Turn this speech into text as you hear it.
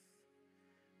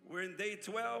We're in day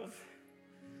 12.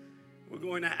 We're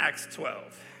going to Acts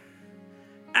 12.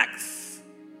 Acts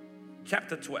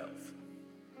chapter 12.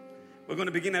 We're going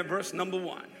to begin at verse number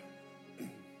 1.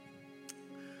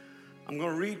 I'm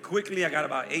going to read quickly. I got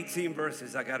about 18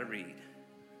 verses I got to read.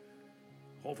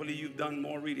 Hopefully you've done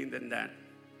more reading than that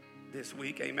this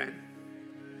week. Amen.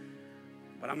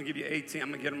 But I'm going to give you 18. I'm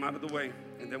going to get them out of the way,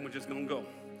 and then we're just going to go.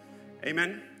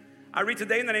 Amen. I read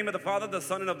today in the name of the Father, the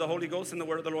Son, and of the Holy Ghost, and the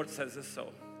word of the Lord says this so.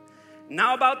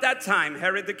 Now about that time,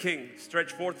 Herod the king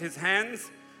stretched forth his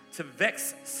hands to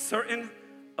vex certain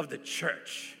of the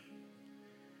church.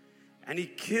 And he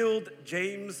killed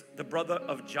James, the brother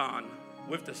of John,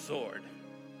 with the sword.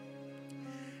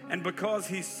 And because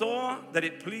he saw that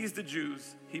it pleased the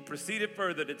Jews, he proceeded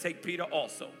further to take Peter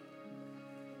also.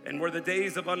 And were the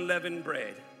days of unleavened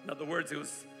bread. In other words, it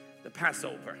was the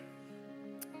Passover.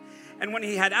 And when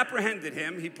he had apprehended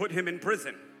him, he put him in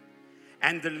prison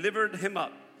and delivered him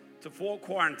up to 4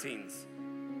 quarantines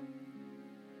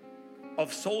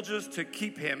of soldiers to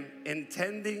keep him,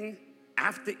 intending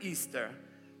after Easter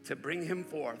to bring him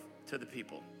forth to the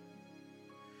people.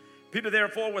 Peter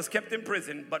therefore was kept in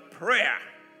prison, but prayer,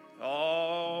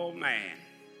 oh man.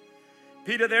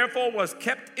 Peter therefore was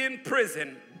kept in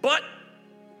prison, but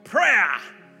prayer.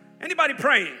 Anybody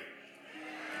praying?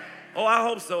 Oh, I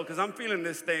hope so, because I'm feeling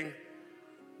this thing.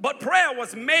 But prayer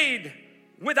was made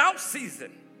without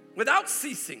ceasing.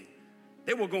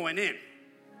 They were going in.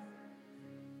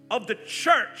 Of the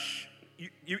church,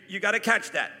 you got to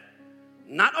catch that.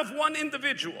 Not of one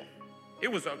individual.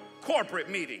 It was a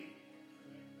corporate meeting.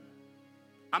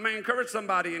 I'm going to encourage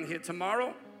somebody in here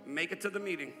tomorrow, make it to the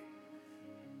meeting.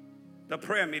 The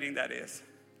prayer meeting, that is.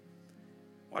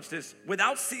 Watch this.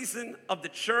 Without ceasing of the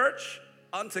church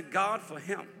unto God for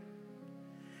him.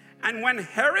 And when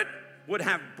Herod would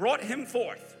have brought him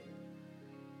forth,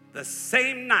 the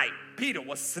same night Peter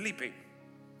was sleeping.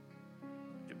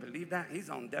 You believe that? He's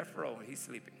on death row and he's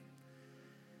sleeping.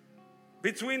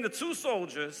 Between the 2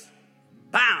 soldiers,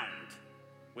 bound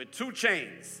with 2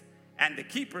 chains, and the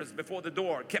keepers before the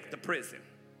door kept the prison.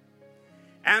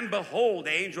 And behold,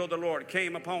 the angel of the Lord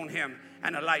came upon him,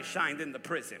 and a light shined in the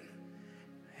prison.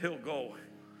 He'll go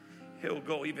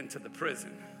even to the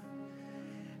prison.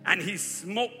 And he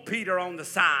smote Peter on the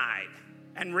side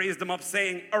and raised him up,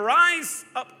 saying, Arise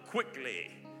up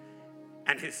quickly.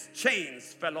 And his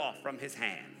chains fell off from his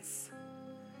hands.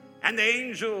 And the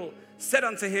angel said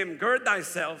unto him, Gird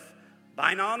thyself,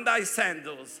 bind on thy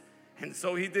sandals. And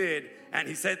so he did. And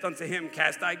he said unto him,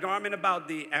 Cast thy garment about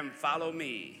thee, and follow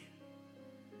me.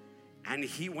 And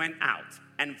he went out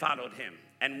and followed him,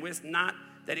 and wist not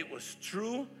that it was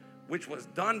true, which was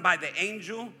done by the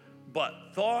angel, but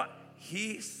thought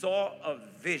he saw a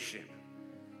vision.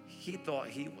 He thought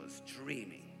he was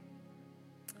dreaming.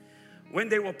 When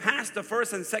they were past the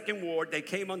first and second ward, they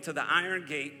came unto the iron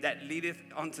gate that leadeth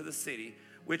unto the city,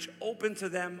 which opened to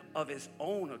them of his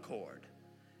own accord.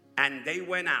 And they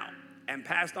went out and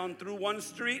passed on through one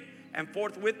street, and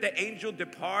forthwith the angel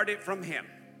departed from him.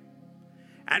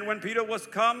 And when Peter was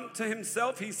come to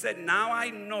himself, he said, Now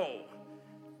I know.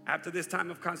 After this time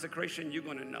of consecration, you're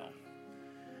going to know.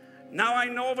 Now I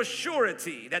know of a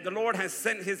surety that the Lord has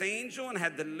sent his angel and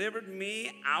had delivered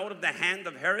me out of the hand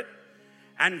of Herod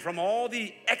and from all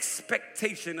the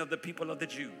expectation of the people of the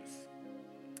Jews.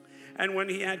 And when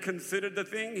he had considered the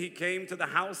thing, he came to the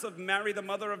house of Mary, the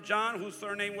mother of John, whose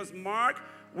surname was Mark,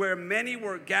 where many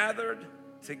were gathered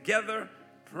together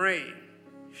praying.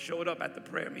 He showed up at the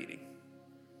prayer meeting,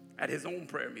 at his own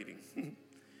prayer meeting.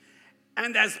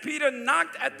 And as Peter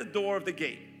knocked at the door of the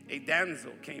gate, a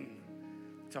damsel came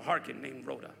to hearken named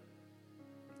Rhoda.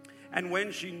 And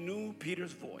when she knew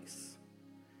Peter's voice,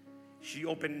 she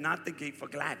opened not the gate for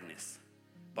gladness,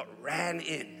 but ran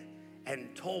in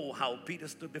and told how Peter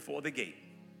stood before the gate.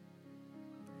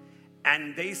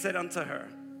 And they said unto her,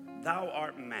 Thou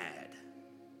art mad.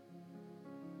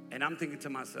 And I'm thinking to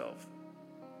myself,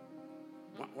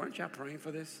 weren't y'all praying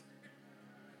for this?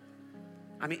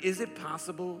 I mean, is it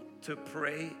possible to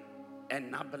pray and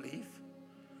not believe?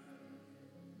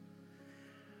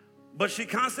 But she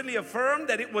constantly affirmed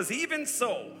that it was even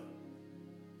so.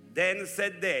 Then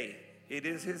said they, It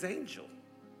is his angel.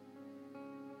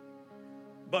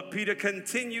 But Peter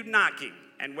continued knocking,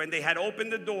 and when they had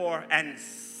opened the door and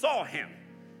saw him,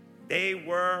 they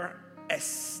were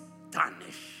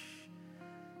astonished.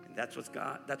 And that's what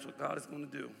God is going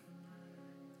to do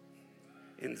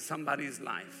in somebody's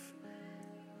life.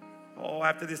 Oh,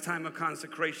 after this time of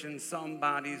consecration,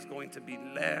 somebody's going to be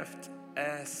left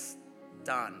astonished.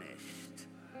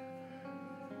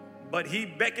 But he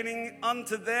beckoning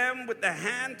unto them with the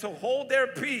hand to hold their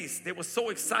peace. They were so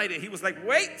excited. He was like,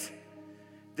 wait,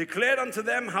 declared unto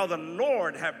them how the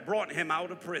Lord had brought him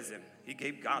out of prison. He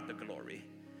gave God the glory.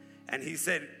 And he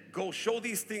said, go show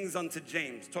these things unto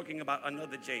James, talking about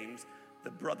another James, the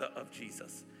brother of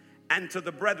Jesus, and to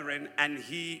the brethren. And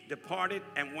he departed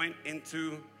and went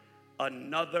into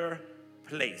another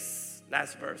place.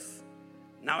 Last verse.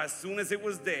 Now as soon as it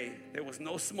was day, there was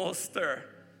no small stir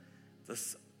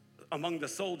among the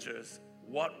soldiers,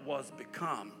 what was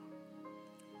become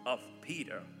of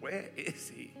Peter. Where is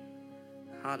he?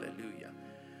 Hallelujah.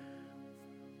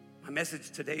 My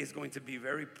message today is going to be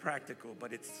very practical,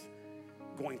 but it's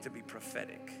going to be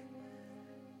prophetic.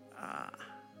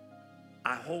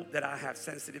 I hope that I have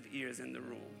sensitive ears in the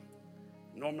room.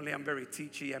 Normally I'm very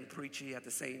teachy and preachy at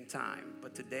the same time,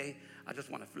 but today I just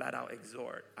want to flat out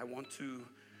exhort. I want to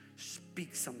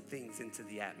speak some things into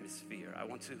the atmosphere. I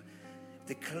want to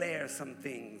declare some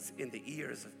things in the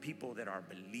ears of people that are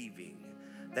believing,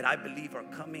 that I believe are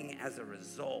coming as a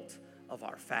result of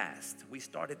our fast. We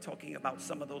started talking about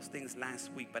some of those things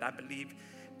last week, but I believe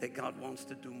that God wants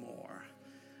to do more.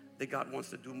 That God wants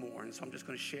to do more. And so I'm just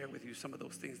going to share with you some of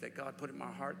those things that God put in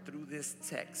my heart through this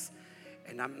text.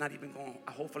 And I'm not even going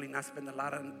to, hopefully not spend a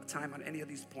lot of time on any of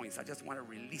these points. I just want to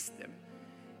release them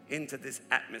into this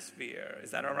atmosphere.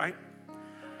 Is that all right?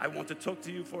 I want to talk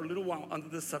to you for a little while under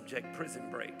the subject,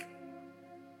 prison break.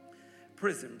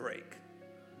 Prison break.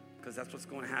 Because that's what's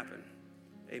going to happen.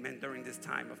 Amen. During this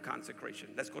time of consecration.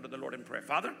 Let's go to the Lord in prayer.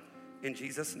 Father, in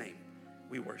Jesus' name,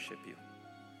 we worship you.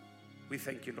 We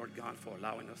thank you, Lord God, for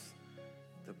allowing us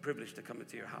the privilege to come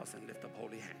into your house and lift up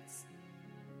holy hands.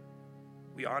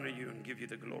 We honor you and give you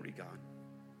the glory, God.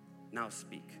 Now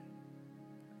speak.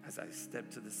 As I step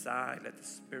to the side, let the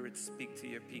Spirit speak to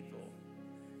your people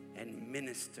and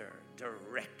minister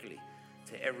directly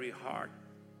to every heart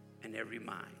and every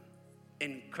mind.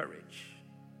 Encourage,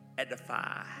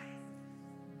 edify,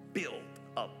 build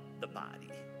up the body.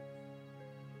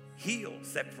 Heal,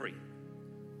 set free.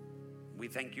 We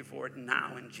thank you for it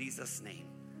now in Jesus' name.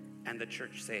 And the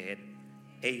church said,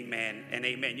 amen and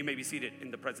amen. You may be seated in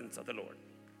the presence of the Lord.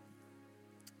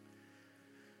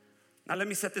 Now let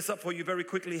me set this up for you very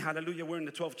quickly. Hallelujah. We're in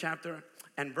the 12th chapter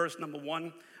and verse number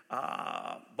 1.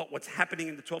 But what's happening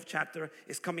in the 12th chapter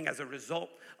is coming as a result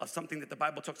of something that the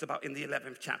Bible talks about in the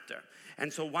 11th chapter.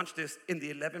 And so watch this. In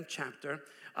the 11th chapter,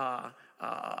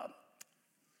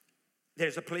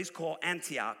 there's a place called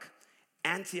Antioch.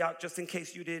 Antioch, just in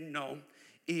case you didn't know,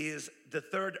 is the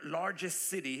third largest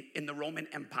city in the Roman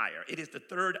Empire. It is the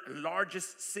third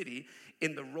largest city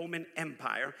in the Roman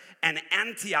Empire. And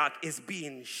Antioch is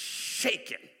being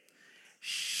shaken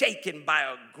by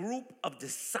a group of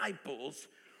disciples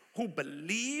who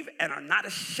believe and are not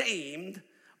ashamed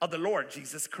of the Lord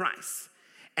Jesus Christ.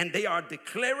 And they are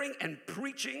declaring and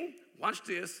preaching, watch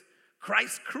this,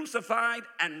 Christ crucified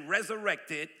and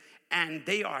resurrected, and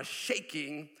they are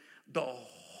shaking the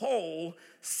whole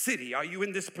city. Are you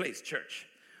in this place, church?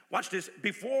 Watch this.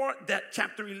 Before that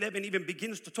chapter 11 even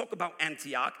begins to talk about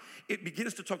Antioch, it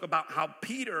begins to talk about how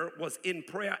Peter was in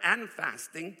prayer and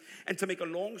fasting. And to make a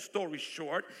long story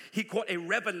short, he caught a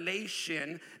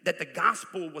revelation that the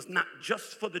gospel was not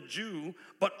just for the Jew,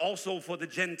 but also for the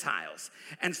Gentiles.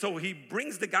 And so he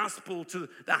brings the gospel to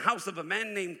the house of a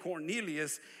man named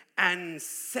Cornelius and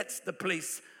sets the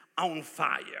place on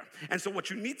fire. And so what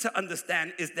you need to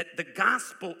understand is that the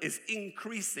gospel is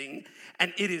increasing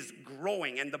and it is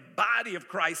growing, and the body of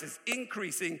Christ is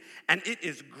increasing and it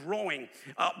is growing.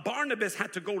 Barnabas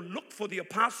had to go look for the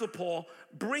apostle Paul,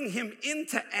 bring him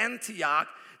into Antioch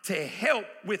to help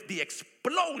with the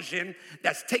explosion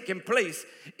that's taking place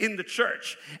in the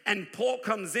church. And Paul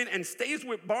comes in and stays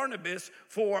with Barnabas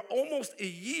for almost a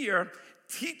year,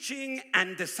 teaching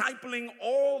and discipling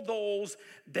all those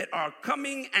that are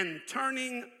coming and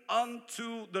turning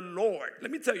unto the Lord.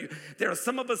 Let me tell you, there are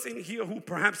some of us in here who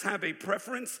perhaps have a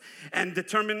preference and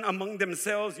determine among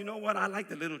themselves, you know what, I like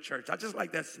the little church. I just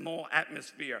like that small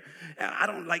atmosphere. I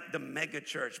don't like the mega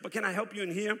church. But can I help you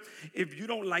in here? If you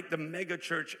don't like the mega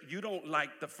church, you don't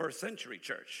like the first century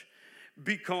church.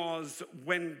 Because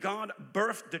when God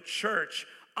birthed the church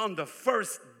on the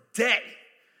first day,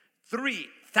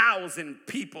 3,000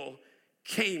 people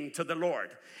came to the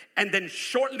Lord. And then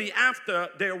shortly after,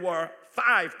 there were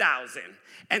 5,000.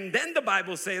 And then the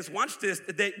Bible says, watch this,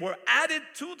 they were added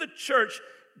to the church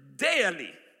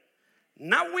daily,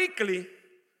 not weekly.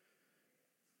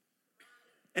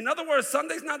 In other words,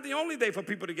 Sunday's not the only day for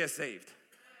people to get saved.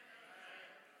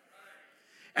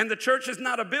 And the church is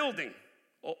not a building.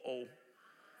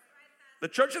 The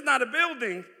church is not a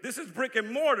building. This is brick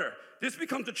and mortar. This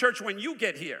becomes the church when you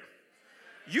get here.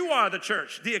 You are the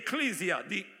church, the ecclesia,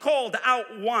 the called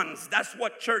out ones. That's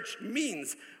what church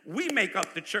means. We make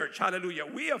up the church. Hallelujah.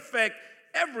 We affect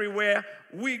everywhere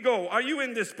we go. Are you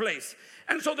in this place?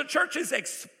 And so the church is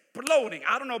exploding.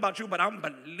 I don't know about you, but I'm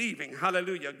believing,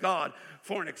 hallelujah, God,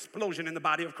 for an explosion in the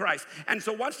body of Christ. And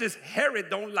so watch this. Herod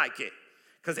don't like it.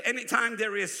 Because anytime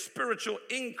there is spiritual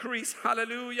increase,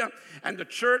 hallelujah, and the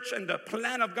church and the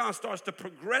plan of God starts to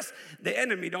progress, the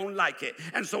enemy don't like it.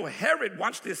 And so Herod,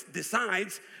 watch this,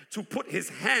 decides to put his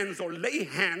hands or lay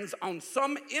hands on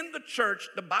some in the church,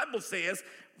 the Bible says,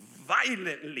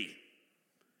 violently.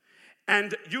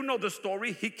 And you know the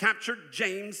story. He captured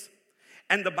James,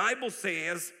 and the Bible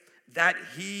says that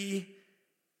he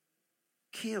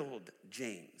killed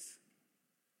James.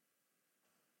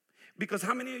 Because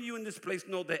how many of you in this place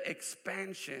know that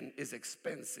expansion is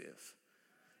expensive?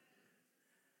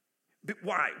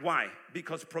 Why?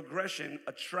 Because progression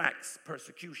attracts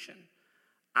persecution.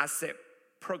 I said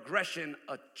progression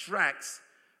attracts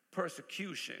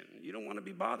persecution. You don't want to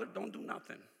be bothered? Don't do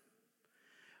nothing.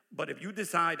 But if you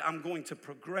decide I'm going to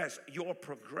progress, your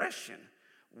progression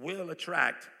will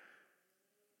attract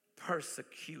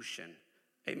persecution.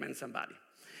 Amen, somebody.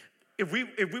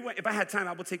 If I had time,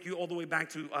 I would take you all the way back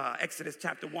to Exodus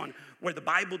chapter 1, where the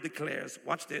Bible declares,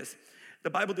 watch this, the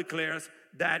Bible declares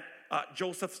that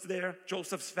Joseph's there,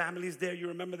 Joseph's family's there. You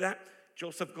remember that?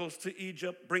 Joseph goes to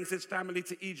Egypt, brings his family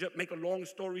to Egypt. Make a long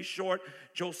story short,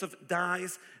 Joseph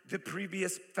dies. The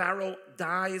previous Pharaoh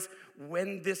dies.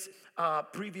 When this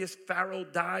previous Pharaoh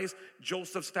dies,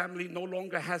 Joseph's family no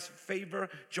longer has favor.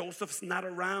 Joseph's not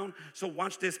around. So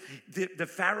watch this. The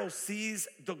Pharaoh sees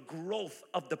the growth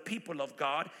of the people of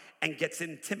God and gets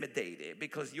intimidated,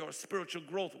 because your spiritual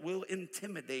growth will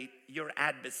intimidate your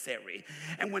adversary.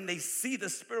 And when they see the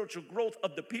spiritual growth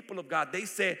of the people of God, they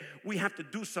say, we have to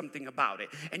do something about it.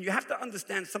 And you have to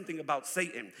understand something about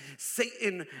Satan.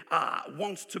 Satan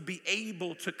wants to be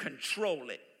able to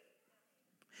control it.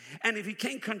 And if he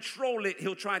can't control it,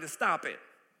 he'll try to stop it.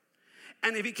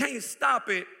 And if he can't stop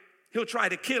it, he'll try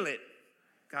to kill it.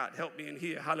 God, help me in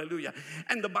here. Hallelujah.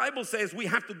 And the Bible says we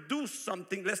have to do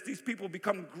something lest these people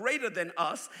become greater than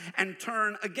us and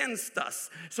turn against us.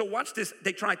 So watch this.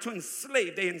 They try to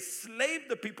enslave. They enslaved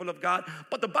the people of God.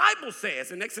 But the Bible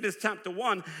says in Exodus chapter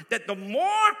 1 that the more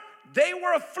they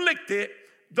were afflicted,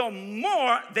 the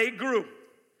more they grew.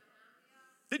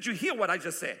 Did you hear what I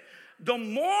just said? The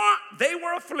more they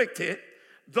were afflicted,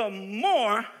 the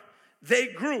more they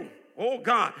grew. Oh,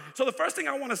 God. So the first thing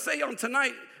I want to say on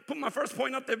tonight, put my first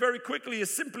point up there very quickly, is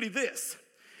simply this.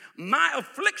 My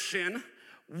affliction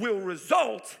will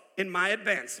result in my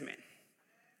advancement.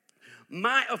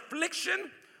 My affliction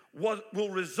will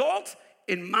result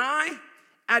in my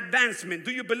advancement.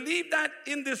 Do you believe that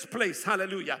in this place?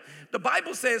 Hallelujah. The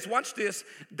Bible says, watch this,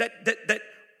 that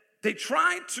they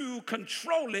tried to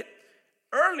control it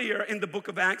earlier in the book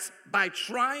of Acts by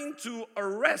trying to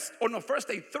arrest, first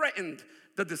they threatened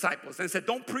the disciples and said,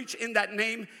 don't preach in that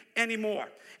name anymore.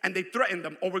 And they threatened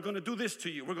them, we're going to do this to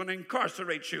you. We're going to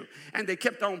incarcerate you. And they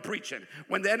kept on preaching.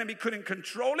 When the enemy couldn't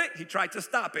control it, he tried to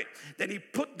stop it. Then he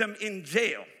put them in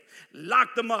jail,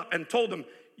 locked them up, and told them,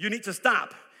 you need to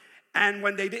stop. And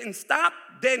when they didn't stop,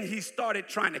 then he started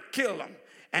trying to kill them.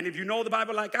 And if you know the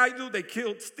Bible like I do, they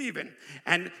killed Stephen.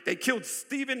 And they killed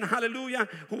Stephen, hallelujah,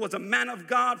 who was a man of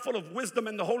God, full of wisdom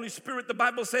and the Holy Spirit, the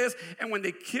Bible says. And when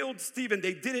they killed Stephen,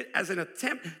 they did it as an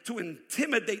attempt to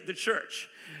intimidate the church,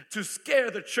 to scare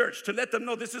the church, to let them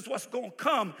know this is what's going to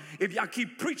come if y'all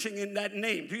keep preaching in that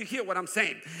name. Do you hear what I'm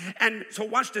saying? And so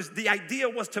watch this. The idea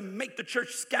was to make the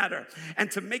church scatter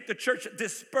and to make the church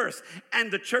disperse.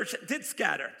 And the church did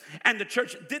scatter and the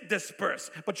church did disperse.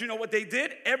 But you know what they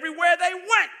did? Everywhere they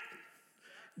went,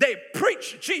 they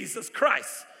preached Jesus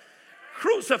Christ,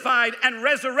 crucified and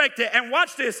resurrected. And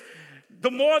watch this. The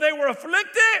more they were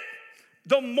afflicted,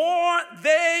 the more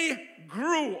they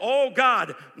grew. Oh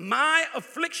God, my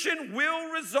affliction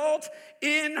will result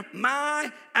in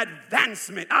my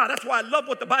advancement. That's why I love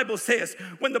what the Bible says.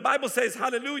 When the Bible says,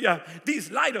 hallelujah, these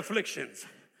light afflictions.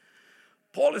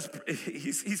 Paul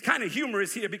he's kind of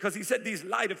humorous here because he said these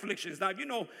light afflictions. Now, if you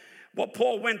know what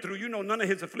Paul went through, you know none of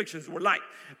his afflictions were light.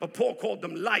 But Paul called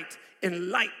them light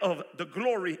in light of the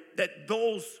glory that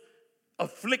those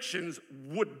afflictions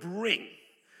would bring.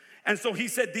 And so he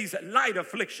said these light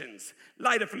afflictions,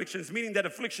 meaning that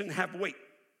affliction have weight.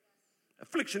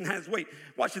 Affliction has weight.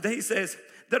 Watch it. He says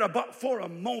that are but for a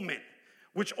moment,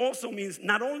 which also means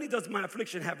not only does my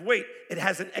affliction have weight, it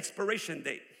has an expiration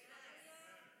date.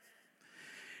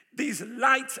 These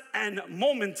light and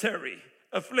momentary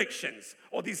afflictions,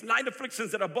 or these light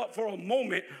afflictions that are but for a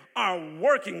moment, are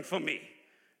working for me.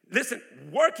 Listen,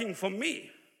 working for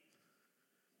me.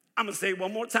 I'm going to say it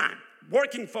one more time.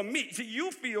 Working for me. See,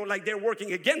 you feel like they're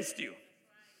working against you.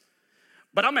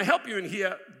 But I'm going to help you in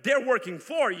here. They're working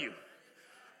for you.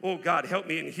 Oh, God, help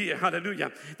me in here.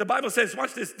 Hallelujah. The Bible says,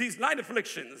 watch this, these light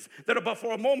afflictions that are but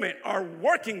for a moment are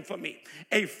working for me.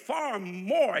 A far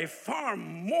more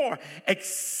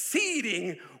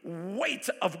exceeding weight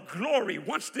of glory.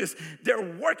 Watch this.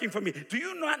 They're working for me. Do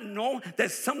you not know that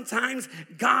sometimes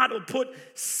God will put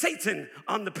Satan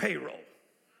on the payroll?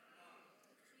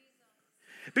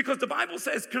 Because the Bible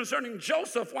says concerning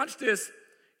Joseph, watch this,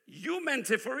 you meant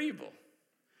it for evil,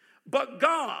 but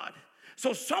God.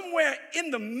 So somewhere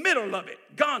in the middle of it,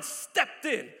 God stepped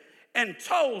in and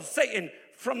told Satan,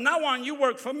 from now on, you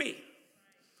work for me.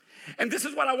 And this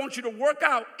is what I want you to work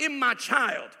out in my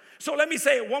child. So let me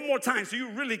say it one more time so you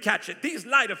really catch it. These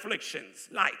light afflictions,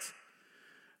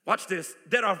 watch this,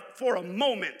 that are for a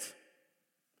moment,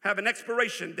 have an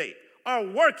expiration date, are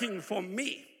working for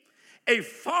me. A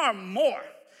far more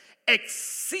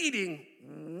exceeding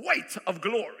weight of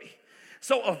glory.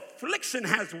 So affliction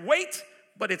has weight,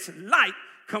 but it's light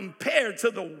compared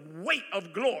to the weight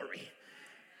of glory.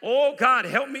 Oh, God,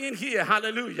 help me in here.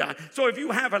 Hallelujah. So if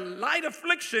you have a light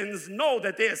afflictions, know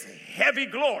that there's heavy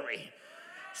glory.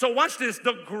 So watch this.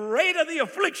 The greater the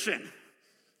affliction,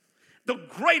 the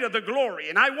greater the glory.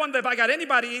 And I wonder if I got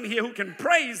anybody in here who can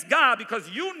praise God, because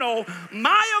you know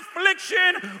my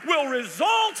affliction will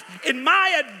result in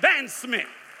my advancement.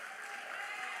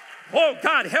 Oh,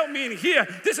 God, help me in here.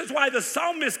 This is why the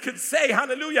psalmist could say,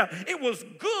 hallelujah, it was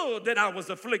good that I was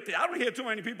afflicted. I don't hear too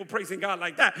many people praising God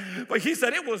like that. But he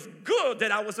said, it was good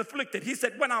that I was afflicted. He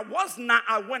said, when I was not,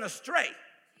 I went astray.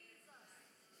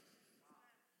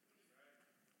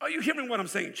 Are you hearing what I'm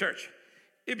saying, church?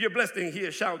 If you're blessed in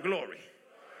here, shout glory.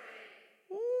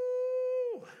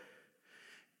 Ooh.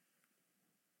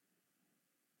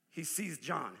 He sees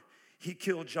John. He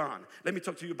killed John. Let me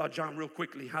talk to you about John real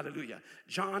quickly. Hallelujah.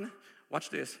 John,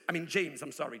 watch this. James,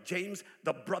 James,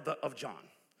 the brother of John.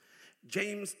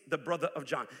 James, the brother of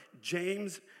John.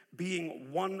 James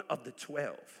being one of the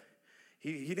 12.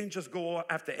 He didn't just go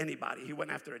after anybody. He went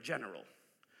after a general.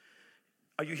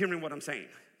 Are you hearing what I'm saying?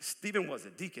 Stephen was a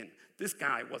deacon. This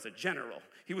guy was a general.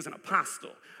 He was an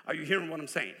apostle. Are you hearing what I'm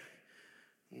saying?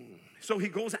 So he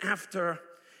goes after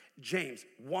James,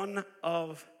 one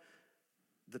of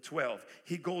the 12.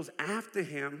 He goes after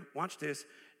him, watch this,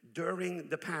 during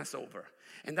the Passover.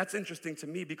 And that's interesting to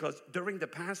me because during the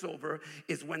Passover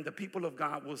is when the people of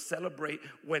God will celebrate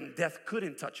when death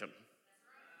couldn't touch them.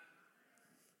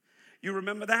 You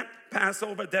remember that?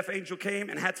 Passover, death angel came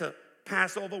and had to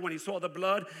pass over when he saw the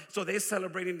blood. So they're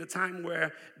celebrating the time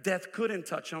where death couldn't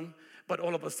touch them, but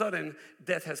all of a sudden,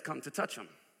 death has come to touch them.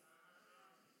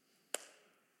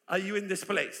 Are you in this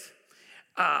place?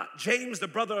 James, the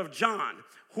brother of John,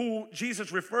 who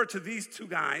Jesus referred to these two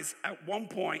guys at one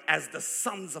point as the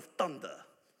sons of thunder.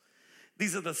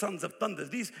 These are the sons of thunder.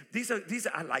 These are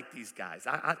I like these guys.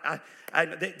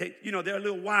 They they're a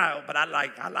little wild, but I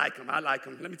like them.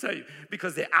 Let me tell you,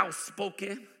 because they're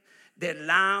outspoken. They're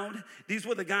loud. These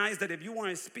were the guys that if you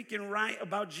weren't speaking right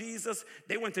about Jesus,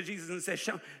 they went to Jesus and said,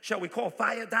 shall we call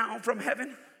fire down from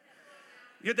heaven?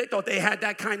 Yeah, they thought they had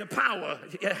that kind of power.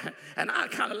 Yeah, and I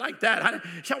kind of like that.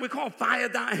 Shall we call fire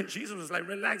down? And Jesus was like,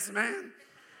 relax, man.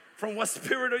 From what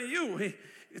spirit are you?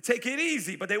 Take it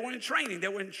easy. But they weren't training.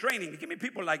 Give me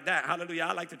people like that. Hallelujah.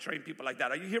 I like to train people like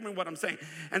that. Are you hearing what I'm saying?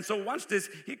 And so watch this.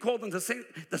 He called them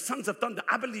the sons of thunder.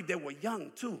 I believe they were young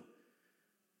too.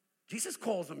 Jesus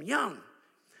calls them young.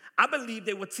 I believe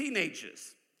they were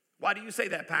teenagers. Why do you say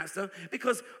that, Pastor?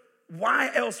 Because why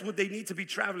else would they need to be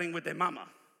traveling with their mama?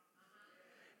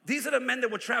 These are the men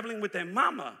that were traveling with their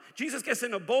mama. Jesus gets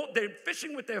in a boat. They're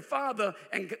fishing with their father,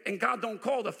 and God don't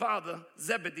call the father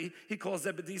Zebedee. He calls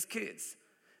Zebedee's kids,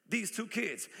 these two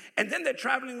kids. And then they're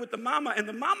traveling with the mama, and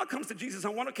the mama comes to Jesus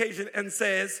on one occasion and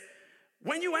says,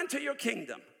 when you enter your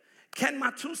kingdom, can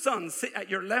my two sons sit at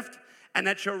your left and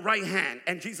at your right hand?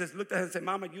 And Jesus looked at her and said,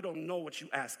 Mama, you don't know what you're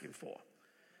asking for.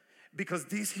 Because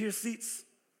these here seats,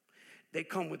 they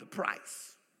come with a price.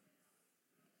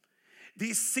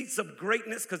 These seats of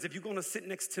greatness, because if you're going to sit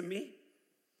next to me,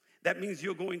 that means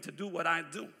you're going to do what I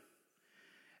do.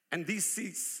 And these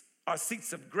seats are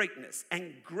seats of greatness,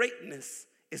 and greatness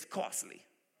is costly.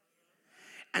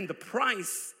 And the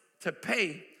price to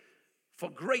pay for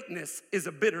greatness is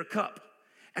a bitter cup.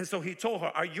 And so he told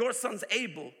her, are your sons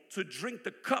able to drink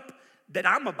the cup that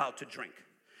I'm about to drink?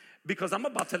 Because I'm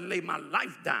about to lay my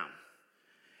life down.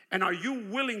 And are you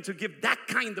willing to give that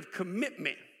kind of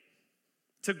commitment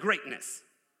to greatness?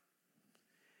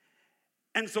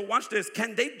 And so watch this.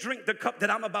 Can they drink the cup that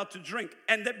I'm about to drink?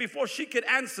 And then before she could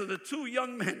answer, the two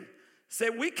young men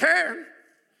said, we can.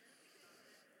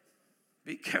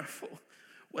 be careful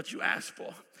what you ask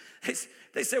for.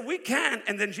 They said, we can.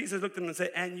 And then Jesus looked at them and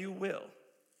said, and you will.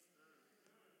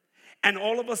 And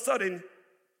all of a sudden,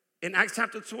 in Acts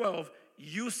chapter 12,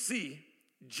 you see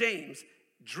James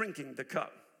drinking the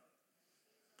cup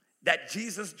that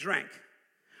Jesus drank.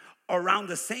 Around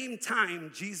the same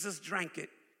time Jesus drank it,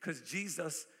 because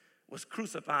Jesus was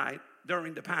crucified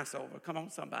during the Passover. Come on,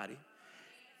 somebody.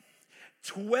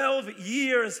 12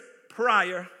 years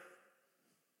prior.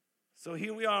 So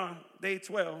here we are, day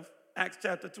 12, Acts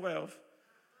chapter 12.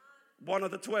 One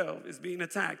of the 12 is being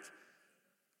attacked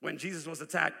when Jesus was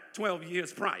attacked 12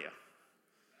 years prior.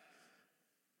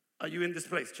 Are you in this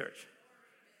place, church?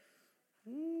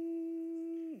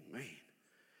 Man.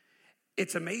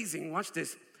 It's amazing. Watch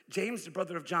this. James, the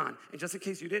brother of John. And just in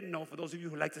case you didn't know, for those of you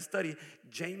who like to study,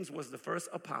 James was the first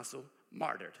apostle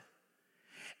martyred.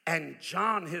 And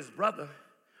John, his brother,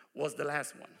 was the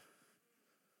last one.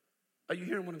 Are you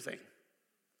hearing what I'm saying?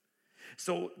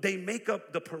 So they make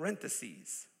up the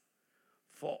parentheses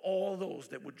for all those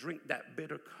that would drink that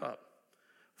bitter cup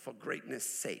for greatness'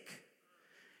 sake.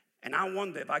 And I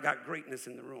wonder if I got greatness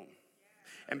in the room.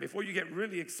 And before you get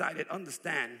really excited,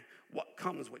 understand what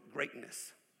comes with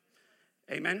greatness.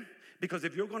 Amen? Because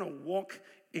if you're going to walk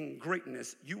in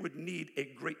greatness, you would need a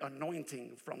great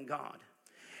anointing from God.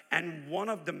 And one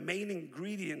of the main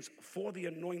ingredients for the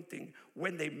anointing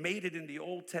when they made it in the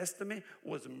Old Testament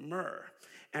was myrrh.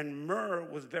 And myrrh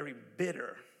was very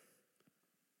bitter.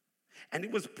 And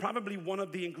it was probably one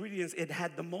of the ingredients it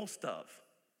had the most of.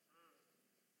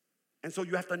 And so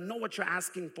you have to know what you're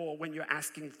asking for when you're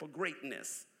asking for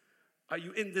greatness. Are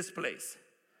you in this place?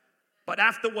 But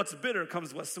after what's bitter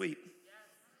comes what's sweet.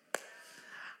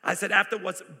 I said after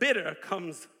what's bitter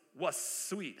comes what's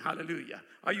sweet. Hallelujah.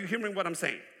 Are you hearing what I'm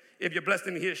saying? If you're blessed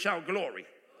in here, shout glory.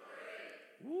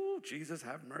 Ooh, Jesus,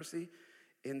 have mercy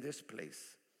in this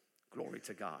place. Glory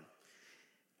to God.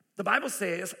 The Bible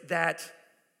says that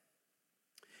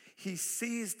he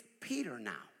seized Peter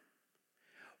now.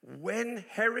 When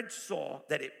Herod saw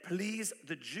that it pleased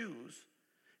the Jews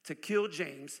to kill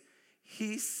James,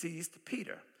 he seized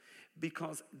Peter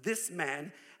because this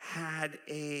man had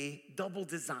a double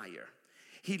desire.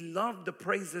 He loved the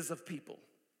praises of people.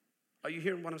 Are you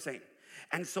hearing what I'm saying?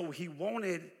 And so he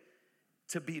wanted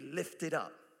to be lifted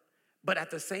up. But at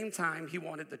the same time, he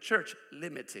wanted the church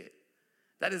limited.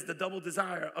 That is the double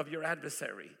desire of your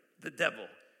adversary, the devil.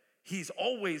 He's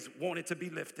always wanted to be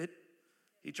lifted.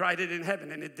 He tried it in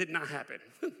heaven and it did not happen.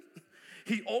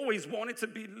 He always wanted to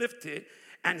be lifted,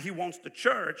 and he wants the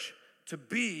church to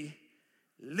be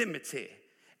limited.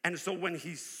 And so when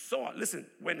he saw, listen,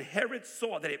 when Herod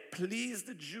saw that it pleased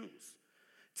the Jews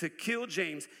to kill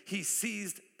James, he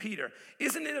seized Peter.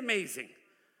 Isn't it amazing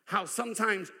how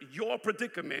sometimes your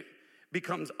predicament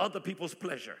becomes other people's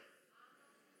pleasure?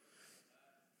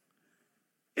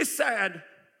 It's sad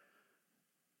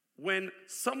when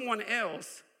someone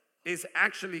else is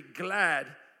actually glad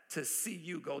to see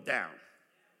you go down.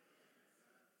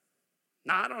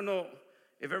 Now, I don't know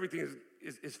if everything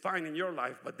is fine in your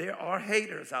life, but there are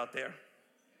haters out there.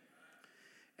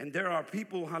 And there are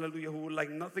people, hallelujah, who would like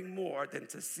nothing more than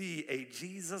to see a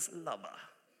Jesus lover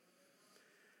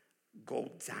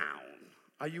go down.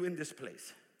 Are you in this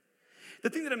place? The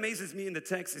thing that amazes me in the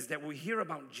text is that we hear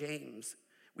about James.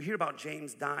 We hear about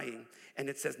James dying, and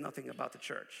it says nothing about the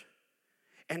church.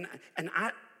 And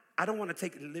I don't want to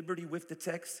take liberty with the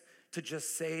text to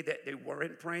just say that they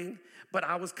weren't praying, but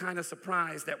I was kind of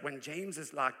surprised that when James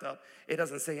is locked up, it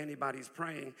doesn't say anybody's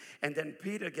praying. And then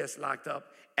Peter gets locked up,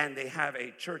 and they have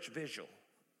a church vigil.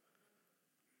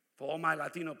 For all my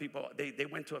Latino people, they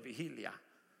went to a vigilia.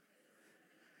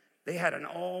 They had an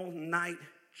all-night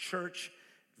church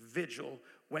vigil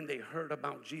when they heard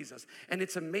about Jesus. And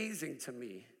it's amazing to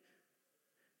me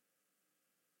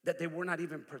that they were not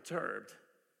even perturbed,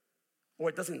 or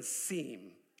it doesn't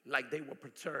seem like they were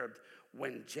perturbed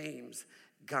when James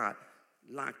got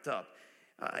locked up.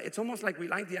 It's almost like we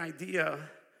like the idea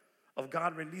of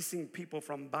God releasing people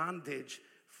from bondage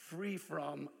free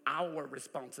from our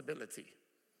responsibility,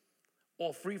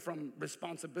 or free from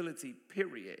responsibility,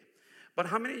 period. But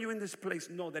how many of you in this place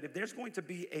know that if there's going to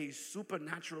be a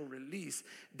supernatural release,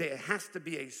 there has to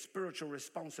be a spiritual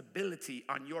responsibility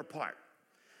on your part?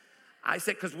 I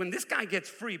said, because when this guy gets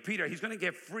free, Peter, he's going to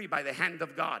get free by the hand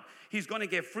of God. He's going to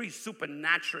get free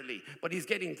supernaturally, but he's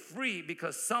getting free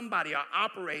because somebody are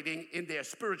operating in their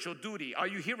spiritual duty. Are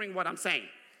you hearing what I'm saying?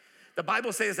 The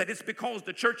Bible says that it's because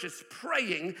the church is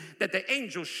praying that the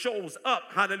angel shows up.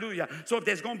 Hallelujah. So if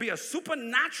there's going to be a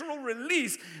supernatural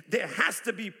release, there has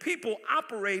to be people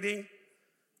operating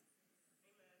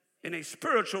in a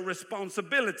spiritual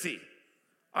responsibility.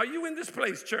 Are you in this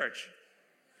place, church?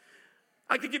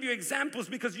 I could give you examples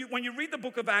because when you read the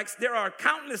book of Acts, there are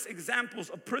countless examples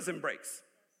of prison breaks.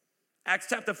 Acts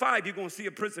chapter 5, you're going to see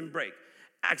a prison break.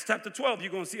 Acts chapter 12, you're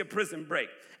going to see a prison break.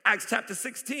 Acts chapter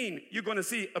 16, you're going to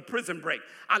see a prison break.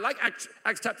 I like Acts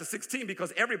chapter 16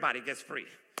 because everybody gets free.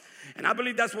 And I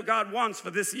believe that's what God wants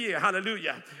for this year.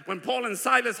 Hallelujah. When Paul and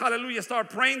Silas, hallelujah, start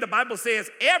praying, the Bible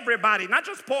says everybody, not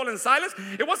just Paul and Silas.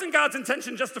 It wasn't God's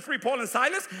intention just to free Paul and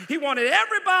Silas. He wanted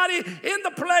everybody in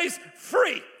the place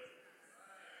free.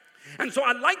 And so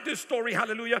I like this story,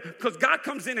 hallelujah, because God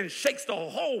comes in and shakes the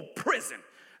whole prison.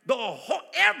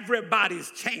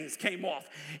 Everybody's chains came off.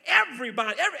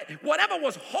 Whatever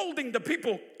was holding the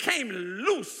people came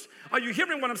loose. Are you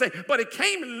hearing what I'm saying? But it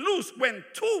came loose when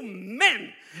two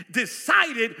men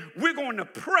decided we're going to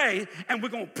pray and we're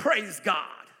going to praise God.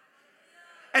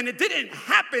 And it didn't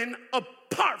happen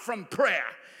apart from prayer.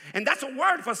 And that's a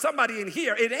word for somebody in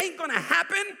here. It ain't going to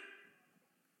happen.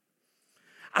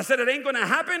 I said it ain't going to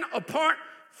happen apart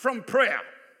from prayer.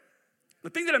 The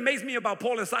thing that amazed me about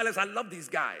Paul and Silas, I love these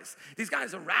guys. These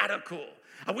guys are radical.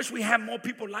 I wish we had more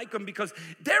people like them because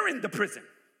they're in the prison.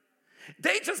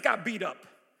 They just got beat up.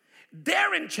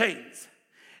 They're in chains.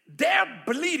 They're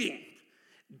bleeding.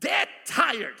 They're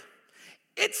tired.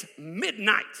 It's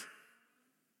midnight.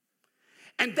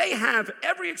 And they have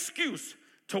every excuse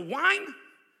to whine,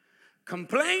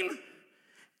 complain,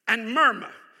 and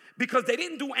murmur because they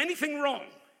didn't do anything wrong.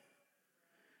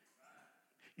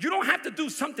 You don't have to do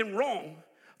something wrong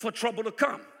for trouble to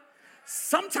come.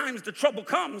 Sometimes the trouble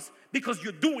comes because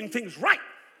you're doing things right.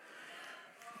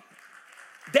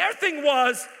 Their thing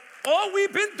was, all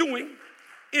we've been doing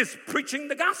is preaching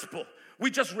the gospel. We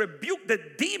just rebuked the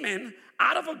demon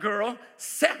out of a girl,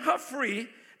 set her free.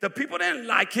 The people didn't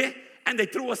like it, and they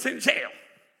threw us in jail.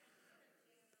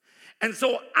 And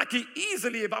so I could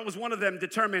easily, if I was one of them,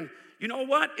 determine, you know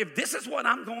what? If this is what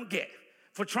I'm going to get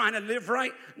for trying to live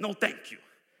right, no thank you.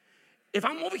 If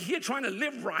I'm over here trying to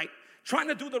live right, trying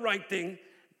to do the right thing,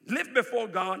 live before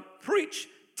God, preach,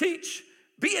 teach,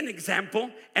 be an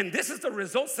example, and this is the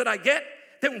results that I get,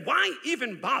 then why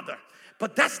even bother?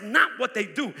 But that's not what they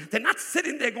do. They're not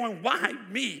sitting there going, why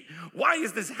me? Why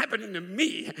is this happening to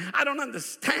me? I don't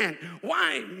understand.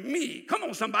 Why me? Come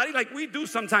on, somebody, like we do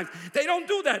sometimes. They don't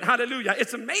do that, hallelujah.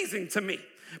 It's amazing to me.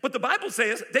 But the Bible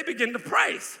says they begin to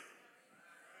praise.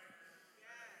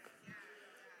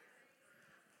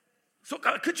 So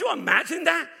could you imagine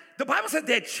that? The Bible said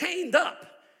they're chained up.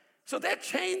 So they're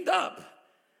chained up,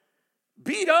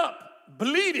 beat up,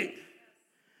 bleeding.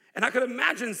 And I could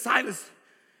imagine Silas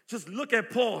just look at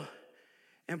Paul,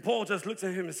 and Paul just looks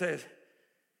at him and says,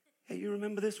 hey, you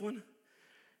remember this one?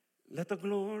 Let the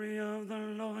glory of the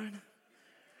Lord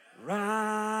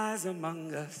rise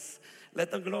among us.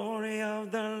 Let the glory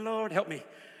of the Lord, help me,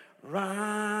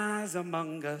 rise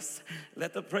among us.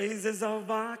 Let the praises of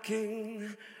our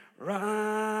King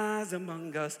rise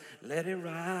among us. Let it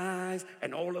rise.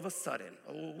 And all of a sudden,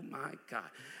 oh my God.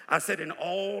 I said, and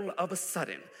all of a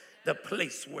sudden, the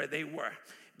place where they were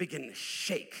began to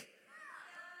shake.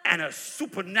 And a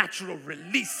supernatural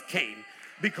release came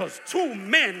because two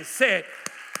men said,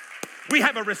 we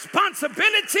have a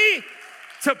responsibility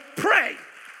to pray.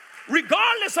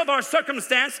 Regardless of our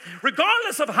circumstance,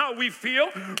 regardless of how we feel,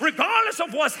 regardless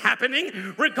of what's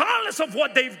happening, regardless of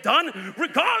what they've done,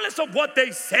 regardless of what they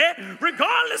said,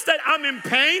 regardless that I'm in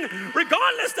pain,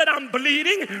 regardless that I'm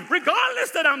bleeding,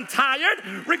 regardless that I'm tired,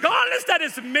 regardless that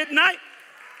it's midnight.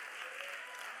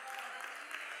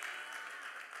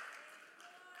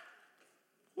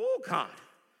 Oh, God.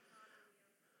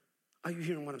 Are you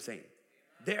hearing what I'm saying?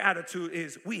 Their attitude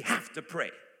is, we have to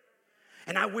pray.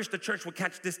 And I wish the church would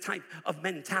catch this type of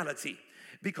mentality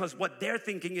because what they're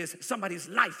thinking is somebody's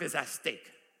life is at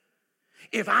stake.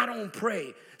 If I don't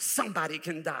pray, somebody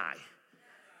can die.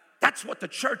 That's what the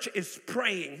church is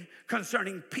praying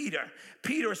concerning Peter.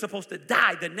 Peter is supposed to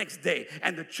die the next day,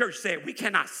 and the church said, we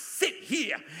cannot sit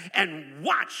here and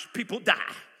watch people die.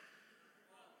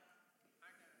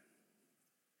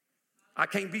 I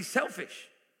can't be selfish.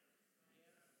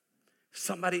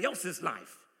 Somebody else's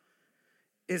life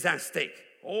is at stake.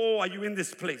 Oh, are you in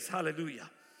this place? Hallelujah.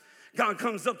 God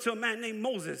comes up to a man named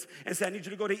Moses and said, I need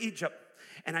you to go to Egypt.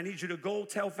 And I need you to go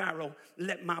tell Pharaoh,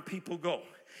 let my people go.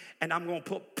 And I'm going to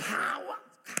put power,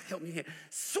 help me here,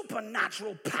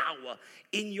 supernatural power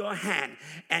in your hand.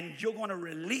 And you're going to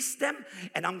release them.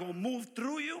 And I'm going to move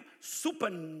through you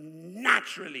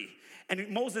supernaturally. And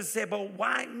Moses said, but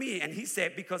why me? And he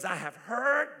said, because I have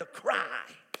heard the cry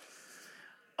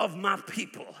of my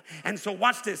people. And so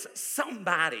watch this.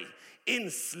 Somebody in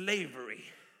slavery,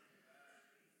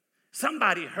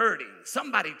 somebody hurting,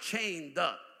 somebody chained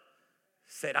up,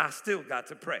 said, I still got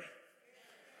to pray.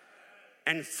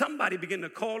 And somebody began to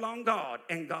call on God,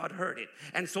 and God heard it.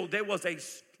 And so there was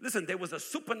a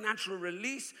supernatural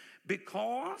release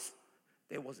because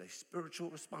there was a spiritual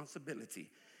responsibility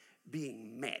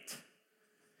being met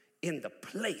in the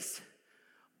place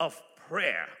of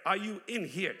prayer. Are you in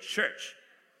here, church?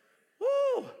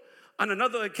 Woo! On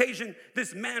another occasion,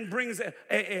 this man brings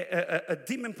a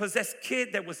demon-possessed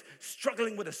kid that was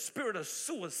struggling with a spirit of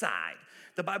suicide.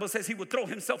 The Bible says he would throw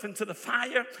himself into the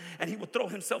fire and he would throw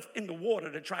himself in the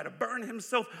water to try to burn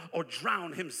himself or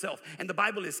drown himself. And the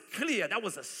Bible is clear, that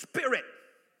was a spirit.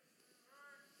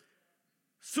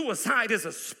 Suicide is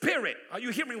a spirit. Are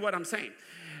you hearing what I'm saying?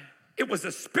 It was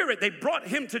a spirit. They brought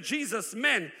him to Jesus'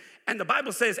 men, and the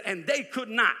Bible says, and they could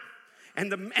not. And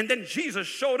then Jesus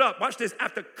showed up, watch this,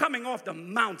 after coming off the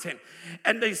mountain.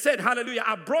 And they said, hallelujah,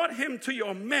 I brought him to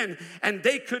your men and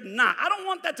they could not. I don't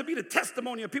want that to be the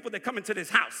testimony of people that come into this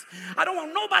house. I don't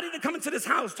want nobody to come into this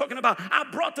house talking about, I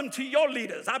brought them to your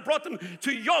leaders. I brought them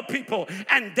to your people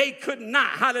and they could not.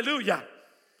 Hallelujah.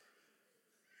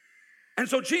 And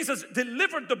so Jesus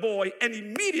delivered the boy, and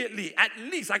immediately, at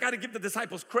least, I got to give the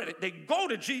disciples credit. They go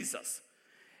to Jesus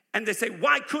and they say,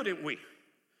 why couldn't we?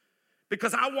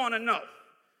 Because I want to know.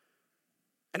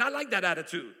 And I like that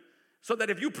attitude. So that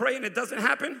if you pray and it doesn't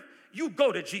happen, you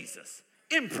go to Jesus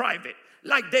in private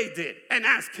like they did and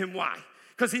ask him why.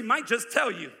 Because he might just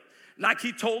tell you like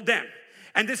he told them.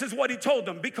 And this is what he told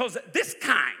them. Because this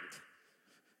kind,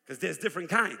 because there's different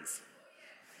kinds,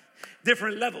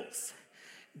 different levels,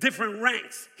 different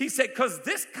ranks. He said, because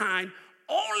this kind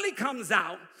only comes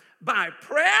out by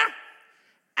prayer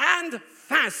and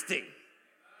fasting.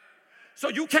 So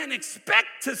you can expect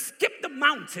to skip the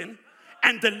mountain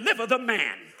and deliver the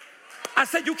man. I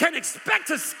said you can expect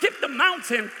to skip the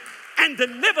mountain and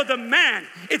deliver the man.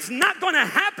 It's not going to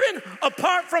happen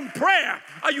apart from prayer.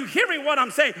 Are you hearing what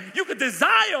I'm saying? You could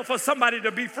desire for somebody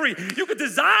to be free. You could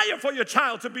desire for your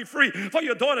child to be free, for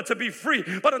your daughter to be free.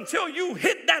 But until you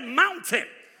hit that mountain,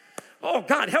 oh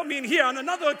God, help me in here. On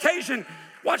another occasion,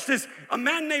 watch this. A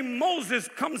man named Moses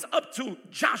comes up to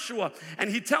Joshua and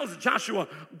he tells Joshua,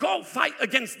 go fight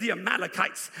against the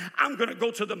Amalekites. I'm going to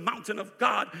go to the mountain of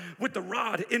God with the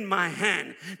rod in my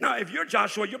hand. Now, if you're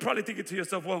Joshua, you're probably thinking to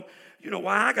yourself, well, you know,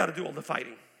 why I got to do all the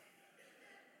fighting?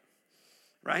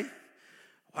 Right?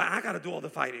 Why I got to do all the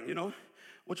fighting, you know?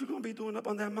 What you going to be doing up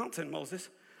on that mountain, Moses?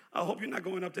 I hope you're not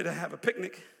going up there to have a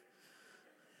picnic.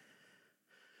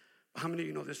 How many of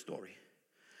you know this story?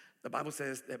 The Bible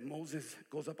says that Moses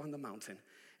goes up on the mountain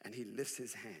and he lifts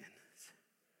his hands.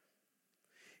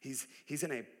 He's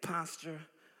in a posture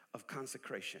of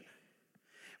consecration.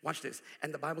 Watch this.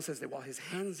 And the Bible says that while his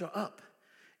hands are up,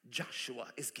 Joshua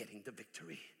is getting the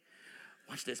victory.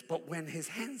 Watch this. But when his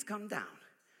hands come down,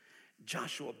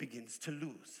 Joshua begins to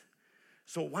lose.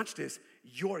 So watch this.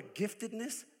 Your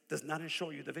giftedness does not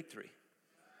ensure you the victory.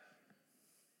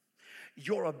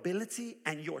 Your ability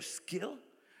and your skill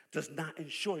does not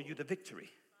ensure you the victory.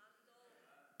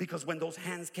 Because when those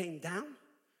hands came down,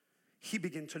 he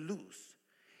began to lose.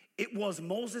 It was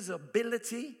Moses'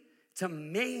 ability to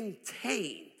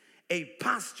maintain a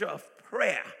posture of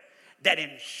prayer that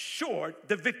ensured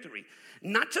the victory.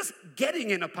 Not just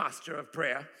getting in a posture of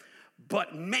prayer,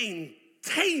 but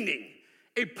maintaining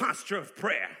a posture of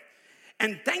prayer.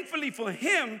 And thankfully for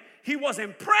him, he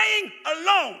wasn't praying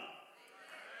alone.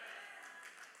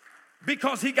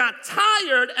 Because he got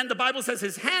tired, and the Bible says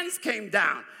his hands came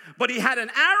down. But he had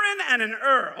an Aaron and an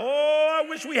Ur. Oh, I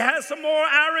wish we had some more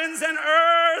Aarons and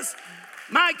Urs.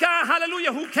 My God,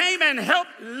 hallelujah, who came and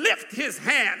helped lift his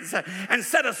hands and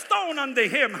set a stone under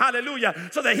him, hallelujah,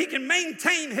 so that he can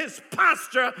maintain his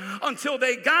posture until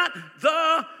they got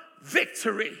the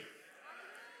victory.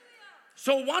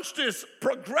 So watch this.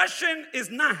 Progression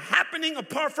is not happening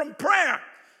apart from prayer.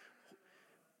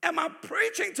 Am I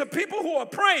preaching to people who are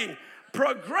praying?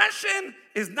 Progression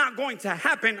is not going to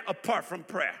happen apart from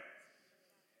prayer.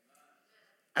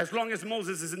 As long as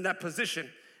Moses is in that position,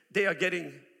 they are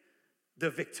getting the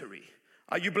victory.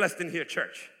 Are you blessed in here,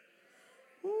 church?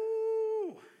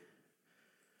 Ooh.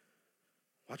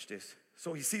 Watch this.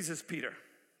 So he seizes Peter.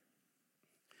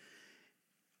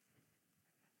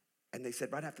 And they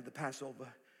said, right after the Passover,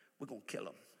 we're going to kill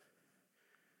him.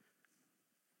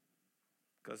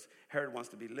 Because Herod wants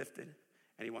to be lifted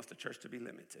and he wants the church to be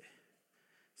limited.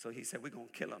 So he said, we're going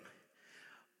to kill him.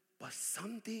 But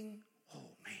something, oh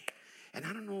man, and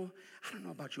I don't know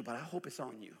about you, but I hope it's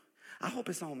on you. I hope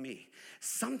it's on me.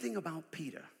 Something about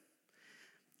Peter,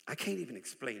 I can't even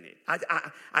explain it.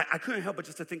 I couldn't help but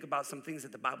just to think about some things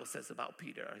that the Bible says about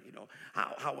Peter. You know,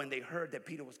 how when they heard that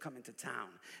Peter was coming to town,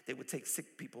 they would take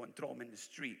sick people and throw them in the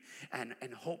street and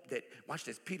hope that, watch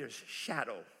this, Peter's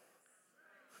shadow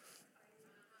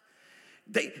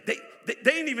They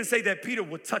didn't even say that Peter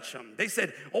would touch him. They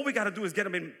said, all we got to do is get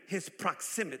him in his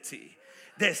proximity.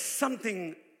 There's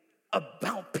something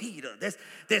about Peter.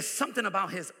 There's something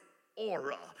about his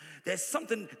aura. There's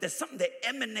something that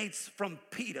emanates from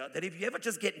Peter that if you ever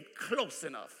just get close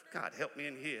enough, God help me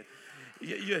in here,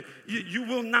 you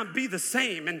will not be the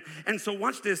same. And so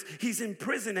watch this. He's in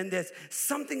prison, and there's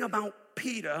something about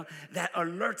Peter that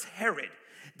alerts Herod,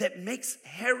 that makes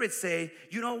Herod say,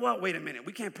 you know what, wait a minute,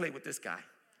 we can't play with this guy.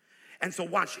 And so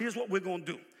watch, here's what we're going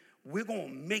to do. We're going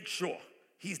to make sure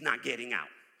he's not getting out.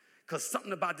 Because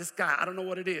something about this guy, I don't know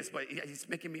what it is, but he's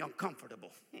making me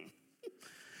uncomfortable.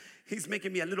 He's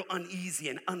making me a little uneasy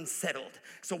and unsettled.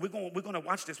 So we're going to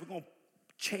watch this. We're going to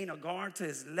chain a guard to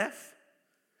his left,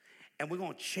 and we're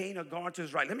going to chain a guard to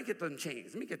his right. Let me get them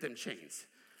chains.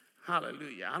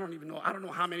 Hallelujah. I don't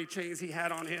know how many chains he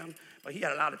had on him, but he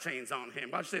had a lot of chains on him.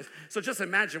 Watch this. So just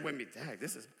imagine with me,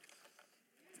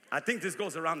 I think this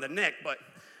goes around the neck, but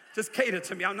just cater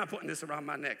to me. I'm not putting this around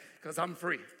my neck because I'm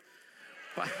free.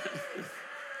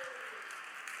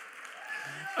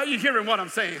 Are you hearing what I'm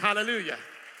saying? Hallelujah.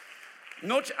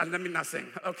 Let me not sing.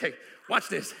 Okay, watch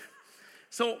this.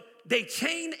 So they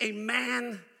chain a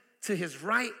man to his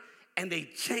right, and they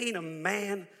chain a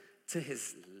man to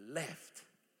his left.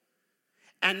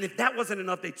 And if that wasn't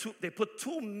enough, they put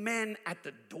 2 men at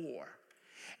the door.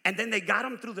 And then they got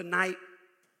them through the night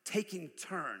taking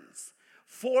turns.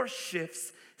 4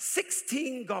 shifts,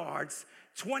 16 guards,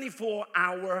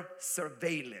 24-hour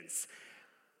surveillance.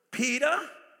 Peter,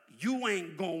 you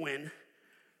ain't going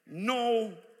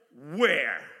nowhere.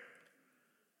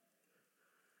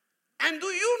 And do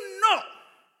you know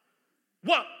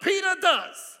what Peter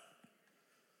does?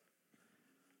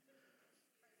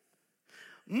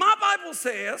 My Bible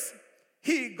says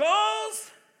he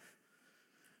goes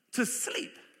to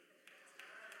sleep.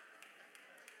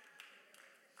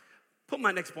 Put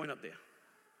my next point up there.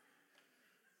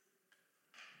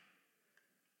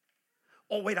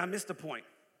 Oh, wait, I missed the point.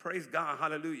 Praise God,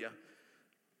 hallelujah.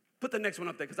 Put the next one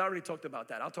up there because I already talked about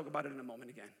that. I'll talk about it in a moment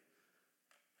again.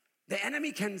 The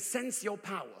enemy can sense your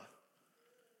power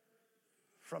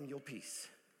from your peace.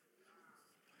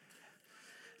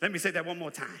 Let me say that one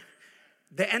more time.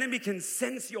 The enemy can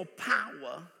sense your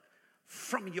power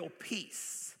from your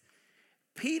peace.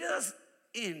 Peter's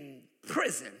in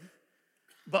prison,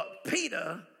 but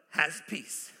Peter has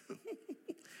peace.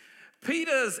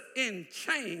 Peter's in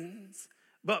chains,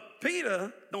 but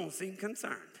Peter don't seem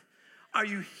concerned. Are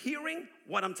you hearing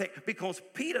what I'm saying? Because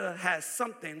Peter has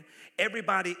something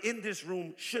everybody in this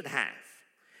room should have,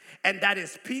 and that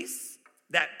is peace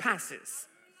that passes.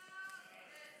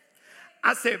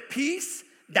 I said peace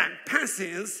that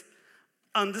passes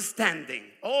understanding.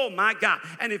 Oh my God.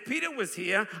 And if Peter was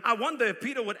here, I wonder if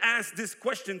Peter would ask this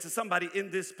question to somebody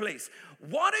in this place.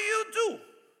 What do you do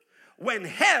when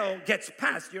hell gets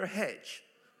past your hedge?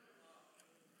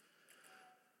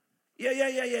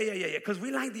 Yeah. Because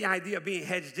we like the idea of being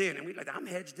hedged in. And we like, I'm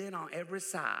hedged in on every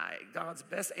side. God's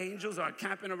best angels are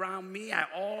camping around me at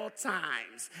all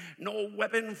times. No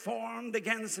weapon formed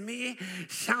against me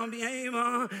shall be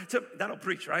able to. That'll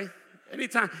preach, right?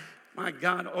 Anytime. My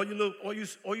God, all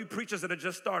you preachers that are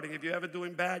just starting, if you're ever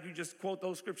doing bad, you just quote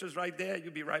those scriptures right there.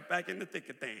 You'll be right back in the thick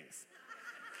of things.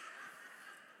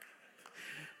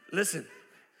 Listen.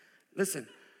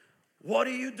 What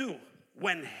do you do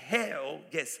when hell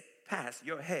gets past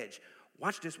your hedge?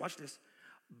 Watch this.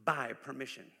 By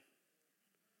permission.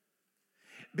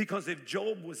 Because if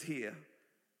Job was here,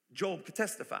 Job could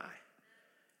testify.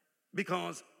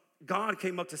 Because God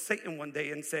came up to Satan one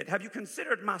day and said, have you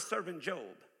considered my servant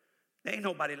Job? There ain't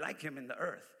nobody like him in the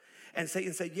earth. And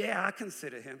Satan said, yeah, I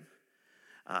consider him.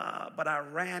 But I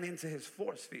ran into his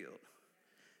force field.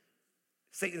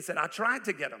 Satan said, I tried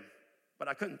to get him, but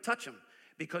I couldn't touch him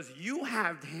because you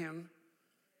have him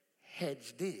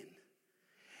hedged in.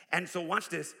 And so watch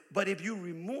this. But if you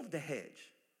remove the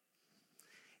hedge,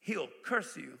 he'll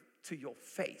curse you to your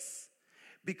face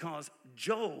because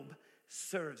Job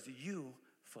serves you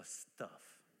for stuff.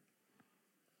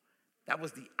 That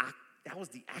was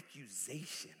the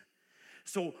accusation.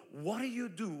 So what do you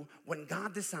do when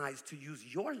God decides to use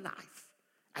your life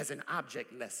as an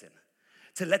object lesson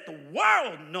to let the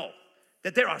world know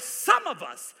that there are some of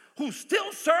us who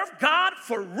still serve God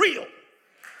for real?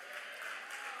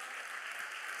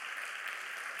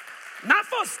 Not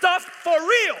for stuff, for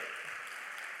real.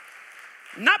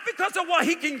 Not because of what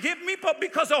he can give me, but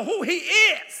because of who he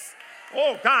is.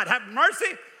 Oh, God, have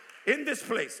mercy in this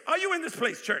place. Are you in this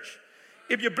place, church?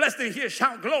 If you're blessed in here,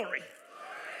 shout glory.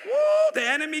 Woo, the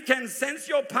enemy can sense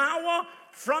your power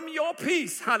from your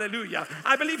peace. Hallelujah.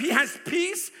 I believe he has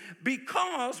peace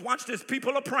because, watch this,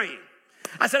 people are praying.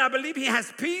 I said, I believe he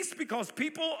has peace because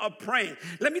people are praying.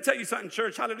 Let me tell you something,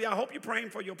 church. Hallelujah. I hope you're praying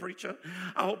for your preacher.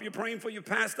 I hope you're praying for your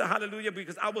pastor. Hallelujah.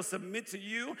 Because I will submit to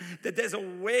you that there's a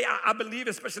way, I believe,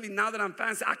 especially now that I'm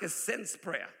fasting, I can sense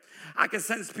prayer. I can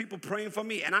sense people praying for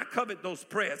me, and I covet those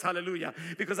prayers, hallelujah,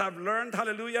 because I've learned,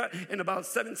 hallelujah, in about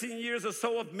 17 years or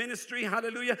so of ministry,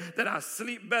 hallelujah, that I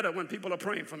sleep better when people are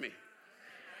praying for me.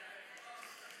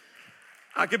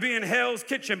 I could be in Hell's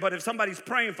Kitchen, but if somebody's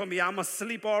praying for me, I'm going to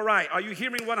sleep all right. Are you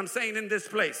hearing what I'm saying in this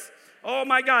place? Oh,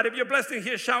 my God, if you're blessed in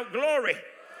here, shout glory.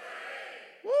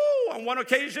 Woo! On one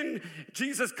occasion,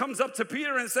 Jesus comes up to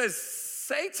Peter and says,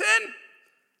 Satan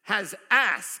has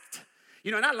asked. You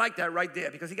know, and I like that right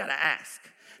there because he got to ask.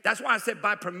 That's why I said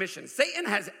by permission. Satan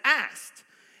has asked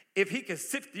if he can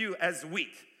sift you as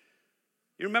wheat.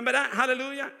 You remember that?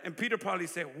 Hallelujah. And Peter probably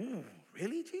said, ooh,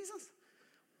 really, Jesus?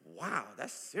 Wow,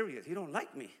 that's serious. He don't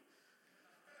like me.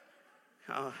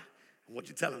 What'd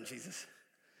you tell him, Jesus?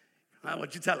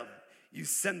 What'd you tell him? You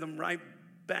send them right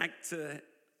back to,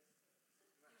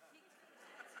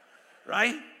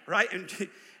 right?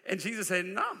 And Jesus said,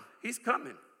 no, he's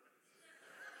coming.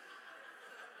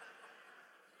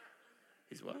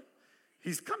 He's what?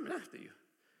 He's coming after you.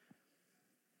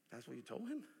 That's what you told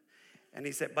him? And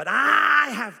he said, but I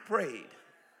have prayed.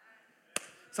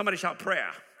 Somebody shout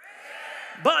prayer.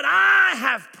 But I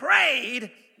have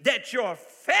prayed that your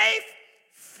faith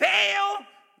fail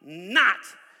not.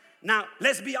 Now,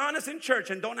 let's be honest in church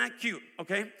and don't act cute,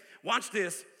 okay? Watch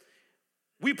this.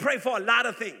 We pray for a lot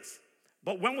of things.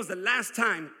 But when was the last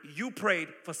time you prayed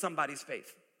for somebody's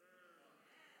faith?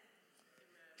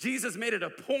 Jesus made it a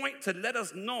point to let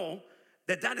us know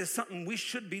that that is something we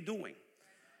should be doing.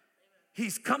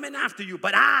 He's coming after you,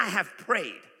 but I have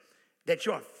prayed that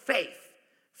your faith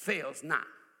fails not.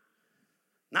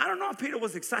 Now, I don't know if Peter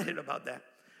was excited about that,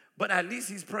 but at least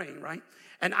he's praying, right?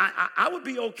 And I would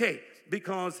be okay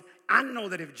because I know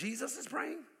that if Jesus is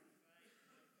praying,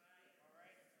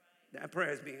 that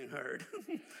prayer is being heard.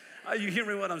 Are you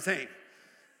hearing what I'm saying?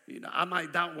 You know, I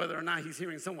might doubt whether or not he's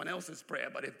hearing someone else's prayer,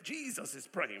 but if Jesus is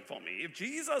praying for me, if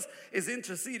Jesus is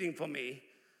interceding for me,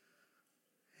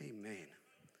 amen.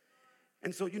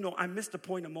 And so, you know, I missed a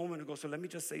point a moment ago, so let me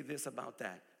just say this about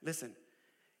that. Listen,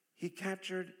 he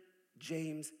captured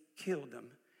James, killed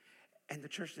him, and the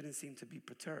church didn't seem to be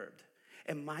perturbed.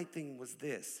 And my thing was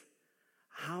this: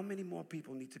 how many more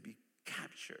people need to be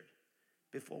captured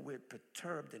before we're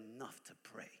perturbed enough to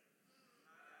pray?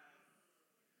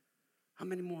 How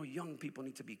many more young people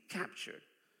need to be captured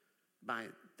by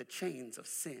the chains of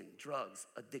sin, drugs,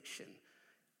 addiction,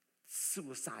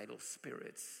 suicidal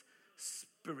spirits,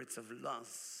 spirits of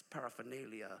lust,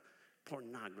 paraphernalia,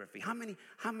 pornography? How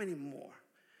many more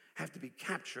have to be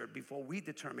captured before we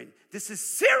determine this is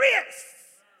serious?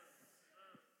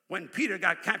 When Peter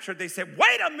got captured, they said,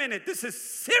 wait a minute, this is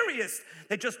serious.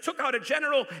 They just took out a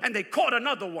general and they caught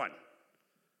another one.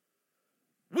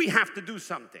 We have to do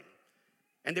something.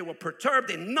 And they were perturbed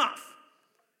enough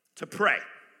to pray.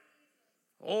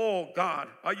 Oh, God,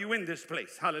 are you in this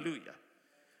place? Hallelujah.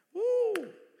 Woo.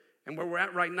 And where we're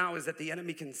at right now is that the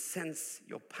enemy can sense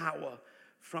your power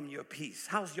from your peace.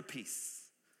 How's your peace?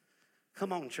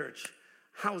 Come on, church.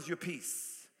 How's your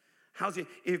peace?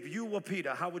 If you were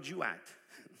Peter, how would you act?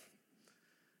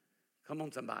 Come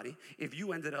on, somebody. If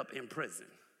you ended up in prison,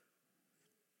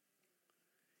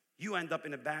 you end up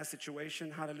in a bad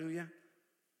situation, hallelujah.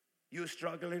 You're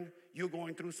struggling, you're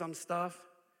going through some stuff.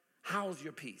 How's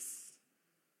your peace?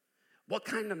 What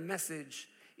kind of message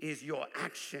is your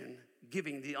action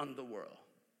giving the underworld?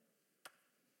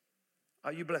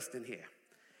 Are you blessed in here?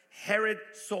 Herod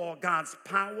saw God's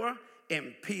power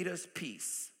in Peter's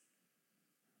peace.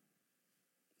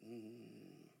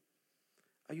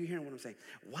 Are you hearing what I'm saying?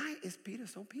 Why is Peter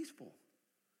so peaceful?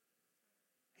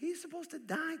 He's supposed to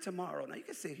die tomorrow. Now, you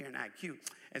can sit here and act cute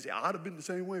and say, I'd have been the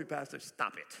same way, Pastor.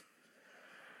 Stop it.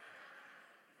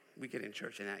 We get in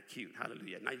church and act cute.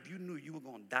 Hallelujah. Now, if you knew you were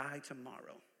going to die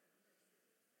tomorrow.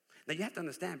 Now, you have to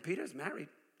understand, Peter's married.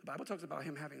 The Bible talks about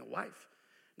him having a wife.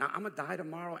 Now, I'm going to die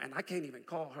tomorrow, and I can't even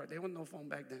call her. There was no phone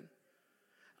back then.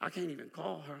 I can't even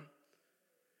call her.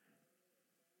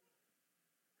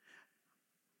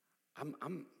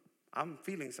 I'm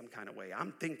feeling some kind of way.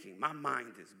 I'm thinking. My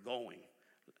mind is going.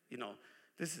 You know,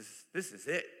 this is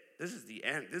it. This is the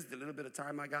end. This is the little bit of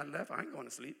time I got left. I ain't going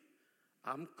to sleep.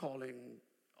 I'm calling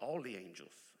all the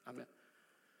angels.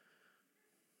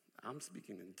 I'm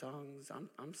speaking in tongues.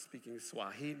 I'm speaking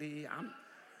Swahili.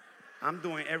 I'm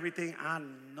doing everything I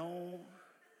know.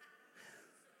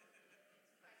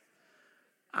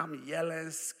 I'm yelling,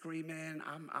 screaming.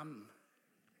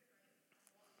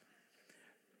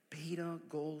 Peter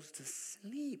goes to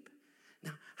sleep.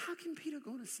 Now, how can Peter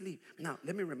go to sleep? Now,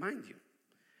 let me remind you.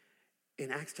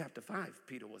 In Acts chapter 5,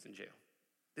 Peter was in jail.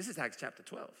 This is Acts chapter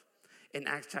 12. In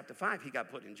Acts chapter 5, he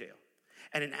got put in jail.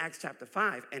 And in Acts chapter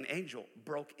 5, an angel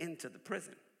broke into the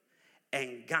prison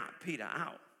and got Peter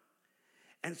out.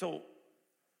 And so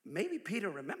maybe Peter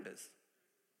remembers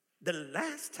the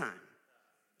last time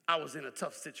I was in a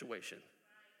tough situation,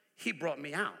 he brought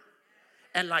me out.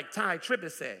 And like Ty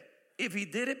Tribbett said, if he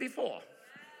did it before,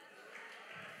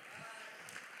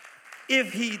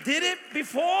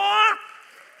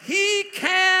 he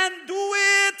can do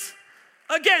it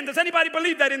again. Does anybody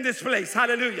believe that in this place?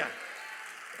 Hallelujah.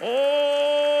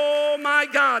 Oh my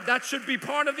God, that should be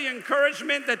part of the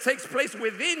encouragement that takes place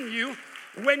within you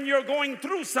when you're going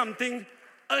through something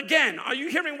again. Are you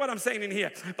hearing what I'm saying in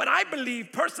here? But I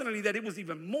believe personally that it was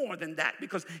even more than that,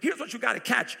 because here's what you got to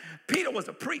catch. Peter was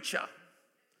a preacher.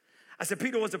 I said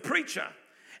Peter was a preacher.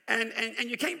 And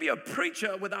you can't be a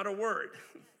preacher without a word.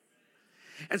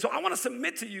 And so I want to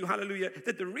submit to you, hallelujah,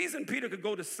 that the reason Peter could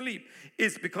go to sleep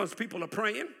is because people are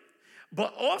praying,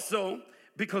 but also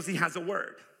because he has a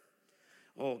word.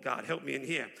 Oh, God, help me in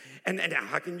here. And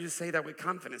how can you say that with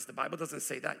confidence? The Bible doesn't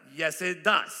say that. Yes, it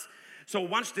does. So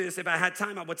watch this. If I had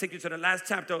time, I would take you to the last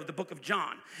chapter of the book of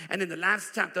John. And in the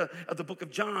last chapter of the book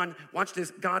of John, watch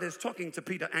this. God is talking to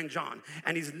Peter and John,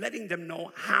 and he's letting them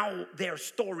know how their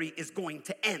story is going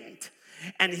to end.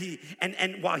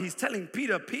 And while he's telling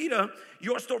Peter,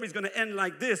 your story is going to end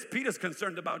like this, Peter's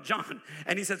concerned about John.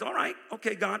 And he says, all right,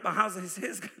 okay, God, but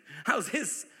how's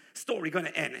his story going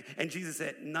to end? And Jesus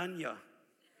said, none ya.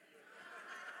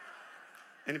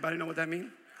 Anybody know what that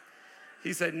means?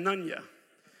 He said, none ya.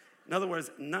 In other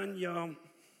words, none your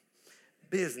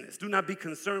business. Do not be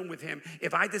concerned with him.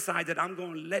 If I decide that I'm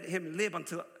going to let him live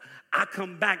until I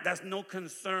come back, that's no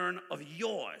concern of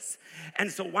yours.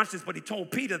 And so watch this, but he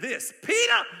told Peter this. Peter,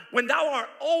 when thou art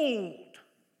old,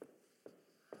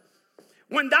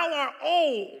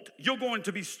 you're going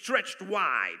to be stretched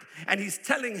wide. And he's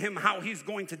telling him how he's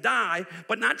going to die,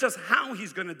 but not just how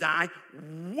he's going to die,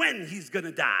 when he's going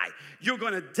to die. You're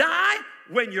going to die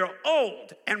when you're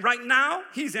old. And right now,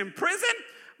 he's in prison,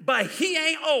 but he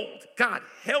ain't old. God,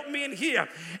 help me in here.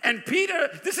 And Peter,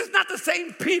 this is not the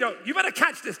same Peter. You better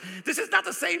catch this. This is not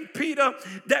the same Peter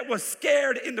that was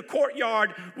scared in the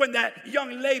courtyard when that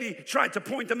young lady tried to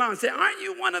point him out and say, aren't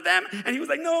you one of them? And he was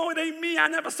like, no, it ain't me. I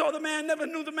never saw the man, never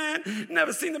knew the man,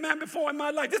 never seen the man before in my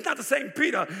life. This is not the same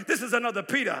Peter. This is another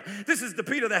Peter. This is the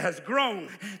Peter that has grown.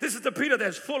 This is the Peter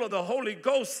that's full of the Holy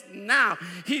Ghost now.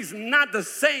 He's not the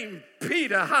same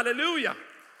Peter. Hallelujah.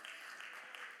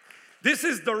 This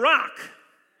is the rock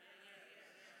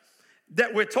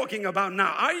that we're talking about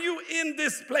now. Are you in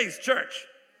this place, church?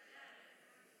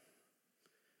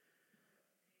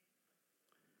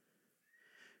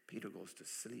 Peter goes to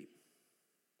sleep.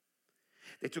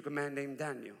 They took a man named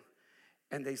Daniel,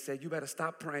 and they said, you better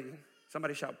stop praying.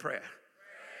 Somebody shout prayer.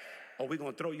 Or we're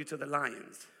going to throw you to the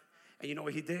lions. And you know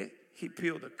what he did? He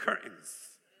peeled the curtains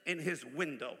in his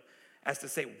window as to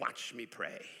say, watch me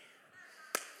pray.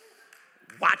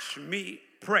 Watch me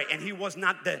pray. And he was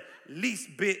not the least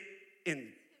bit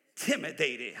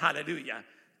intimidated. Hallelujah.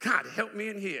 God, help me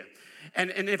in here.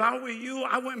 And if I were you,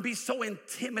 I wouldn't be so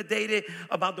intimidated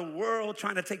about the world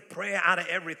trying to take prayer out of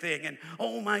everything. And,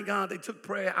 oh, my God, they took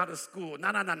prayer out of school.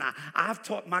 No. I've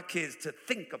taught my kids to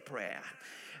think of prayer.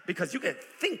 Because you can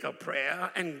think of prayer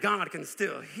and God can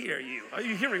still hear you. Are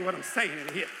you hearing what I'm saying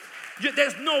in here?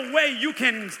 There's no way you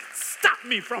can stop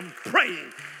me from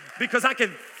praying, because I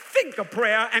can think a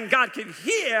prayer and God can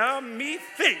hear me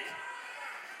think.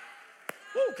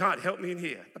 Oh, God, help me in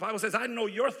here. The Bible says, I know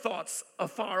your thoughts are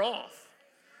far off.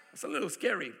 It's a little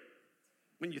scary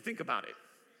when you think about it.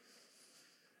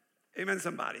 Amen,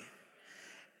 somebody.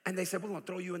 And they said, we're going to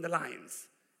throw you in the lions.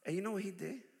 And you know what he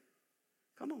did?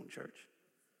 Come on, church.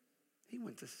 He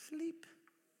went to sleep.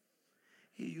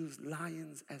 He used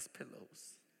lions as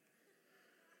pillows.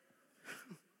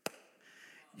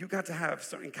 You got to have a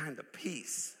certain kind of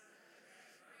peace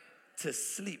to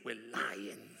sleep with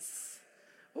lions.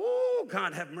 Oh,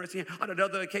 God have mercy. On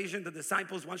another occasion, the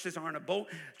disciples, watch this, are on a boat.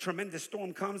 Tremendous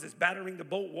storm comes. It's battering the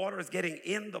boat. Water is getting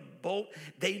in the boat.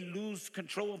 They lose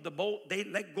control of the boat. They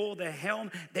let go of the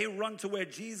helm. They run to where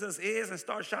Jesus is and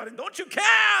start shouting, don't you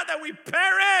care that we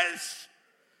perish?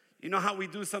 You know how we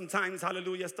do sometimes,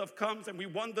 hallelujah, stuff comes and we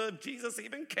wonder if Jesus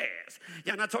even cares.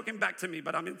 Yeah, not talking back to me,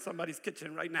 but I'm in somebody's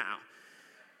kitchen right now.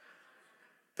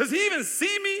 Does he even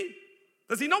see me?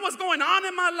 Does he know what's going on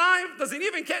in my life? Does he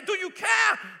even care? Do you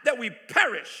care that we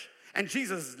perish? And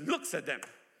Jesus looks at them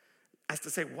as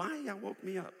to say, why y'all woke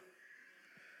me up?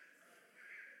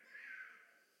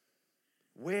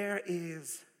 Where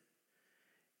is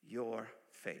your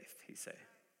faith, he said.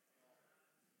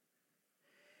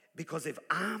 Because if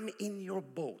I'm in your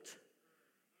boat,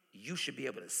 you should be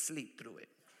able to sleep through it.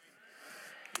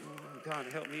 Oh, God,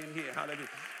 help me in here. Hallelujah.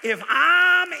 If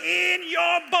I'm in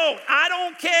your boat, I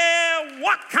don't care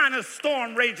what kind of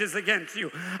storm rages against you.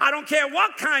 I don't care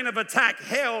what kind of attack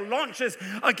hell launches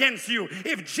against you.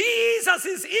 If Jesus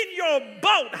is in your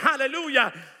boat,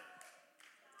 hallelujah,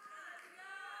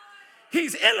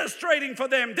 he's illustrating for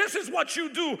them, this is what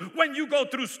you do when you go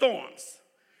through storms.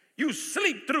 You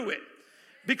sleep through it.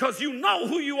 Because you know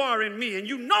who you are in me, and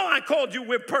you know I called you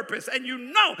with purpose, and you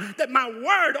know that my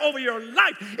word over your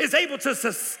life is able to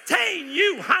sustain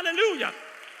you. Hallelujah.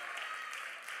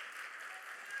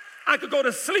 I could go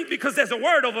to sleep because there's a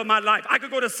word over my life. I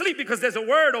could go to sleep because there's a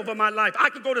word over my life.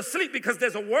 I could go to sleep because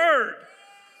there's a word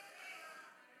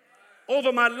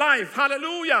over my life.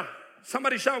 Hallelujah.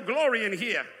 Somebody shout glory in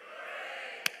here.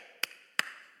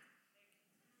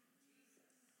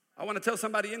 I want to tell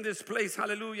somebody in this place,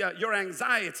 hallelujah, your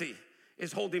anxiety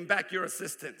is holding back your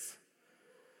assistance.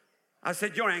 I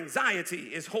said your anxiety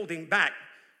is holding back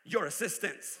your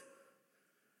assistance.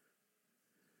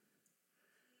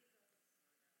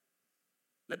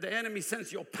 Let the enemy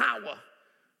sense your power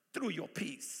through your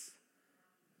peace.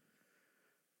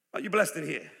 Are you blessed in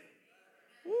here?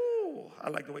 Ooh, I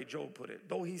like the way Job put it.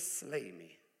 Though he slay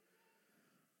me.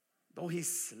 Though he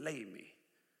slay me.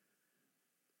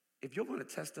 If you're going to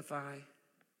testify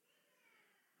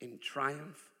in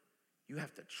triumph, you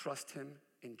have to trust him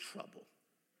in trouble.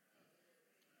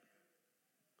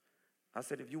 I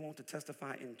said, if you want to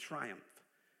testify in triumph,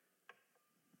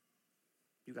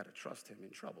 you got to trust him in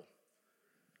trouble.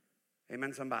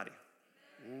 Amen, somebody?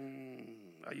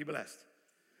 Are you blessed?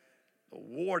 The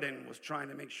warden was trying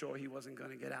to make sure he wasn't going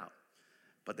to get out.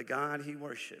 But the God he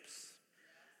worships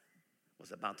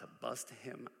was about to bust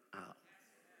him out.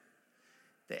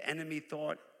 The enemy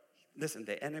thought there's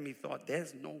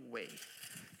no way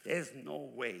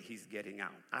he's getting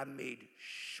out. I made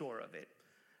sure of it.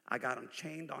 I got him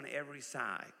chained on every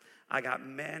side. I got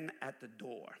men at the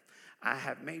door. I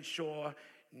have made sure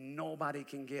nobody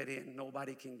can get in,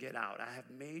 nobody can get out. I have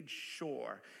made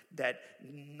sure that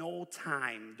no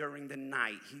time during the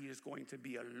night he is going to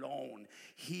be alone.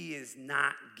 He is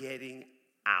not getting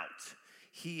out.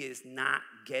 He is not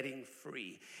getting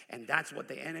free. And that's what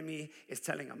the enemy is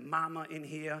telling a mama in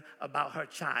here about her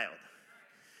child.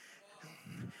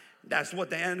 That's what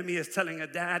the enemy is telling a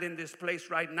dad in this place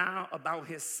right now about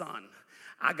his son.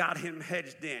 I got him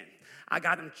hedged in. I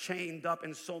got him chained up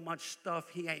in so much stuff,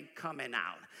 he ain't coming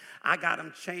out. I got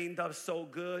him chained up so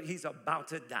good, he's about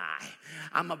to die.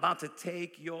 I'm about to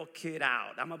take your kid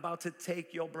out. I'm about to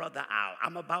take your brother out.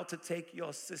 I'm about to take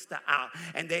your sister out.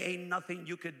 And there ain't nothing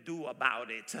you could do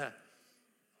about it.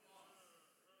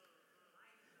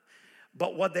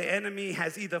 But what the enemy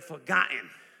has either forgotten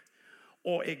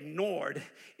or ignored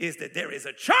is that there is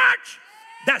a church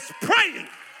that's praying.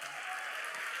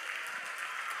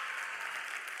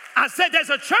 I said there's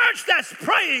a church that's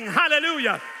praying.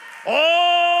 Hallelujah.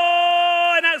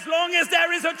 Oh, and as long as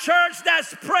there is a church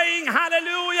that's praying,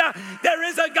 hallelujah, there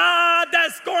is a God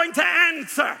that's going to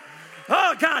answer.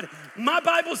 Oh, God, my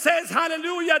Bible says,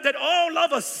 hallelujah, that all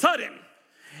of a sudden,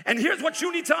 and here's what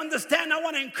you need to understand. I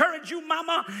want to encourage you,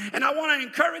 mama, and I want to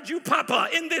encourage you, papa,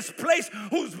 in this place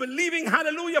who's believing,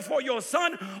 hallelujah, for your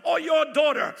son or your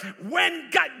daughter. When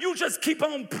God, you just keep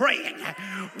on praying.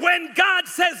 When God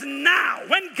says now,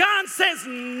 when God says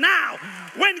now,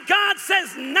 when God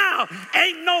says now,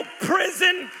 ain't no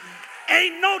prison,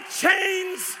 ain't no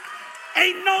chains,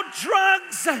 ain't no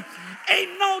drugs,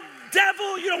 ain't no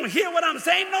devil, you don't hear what I'm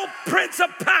saying, no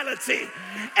principality,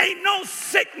 ain't no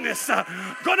sickness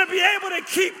gonna be able to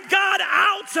keep God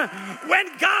out when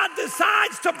God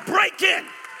decides to break in.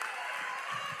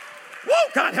 Whoa,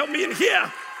 God help me in here.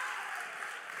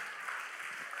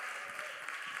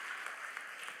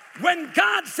 When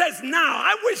God says now,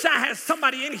 I wish I had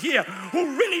somebody in here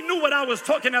who really knew what I was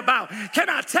talking about. Can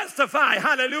I testify?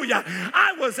 Hallelujah.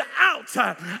 I was out.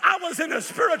 I was in a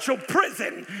spiritual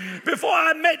prison. Before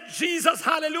I met Jesus,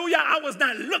 hallelujah, I was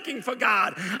not looking for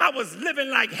God. I was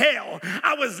living like hell.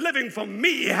 I was living for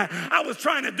me. I was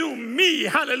trying to do me.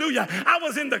 Hallelujah. I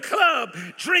was in the club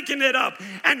drinking it up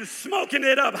and smoking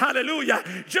it up. Hallelujah.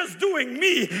 Just doing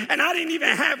me. And I didn't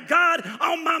even have God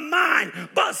on my mind.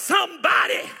 But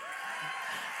somebody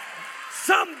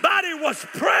was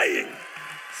praying.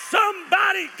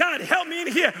 Somebody, God help me in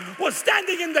here, was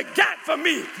standing in the gap for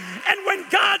me. And when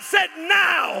God said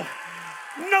now,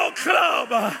 no club,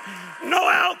 no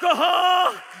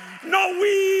alcohol, no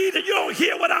weed. You don't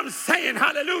hear what I'm saying.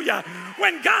 Hallelujah.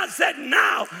 When God said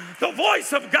now, the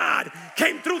voice of God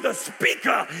came through the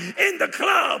speaker in the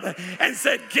club and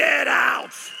said, get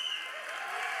out.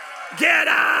 Get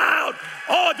out.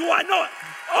 Oh, do I know it?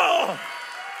 Oh,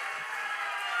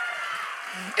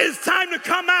 it's time to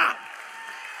come out.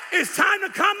 It's time to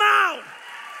come out.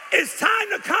 It's time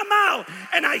to come out.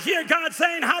 And I hear God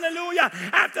saying, hallelujah,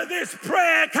 after this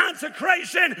prayer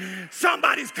consecration,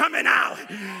 somebody's coming out.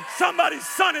 Somebody's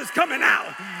son is coming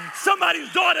out.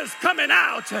 Somebody's daughter's coming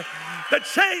out. The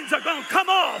chains are going to come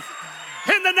off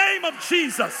in the name of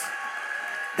Jesus.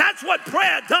 That's what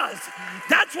prayer does.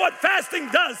 That's what fasting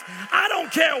does. I don't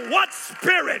care what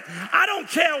spirit, I don't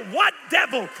care what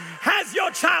devil has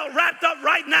your child wrapped up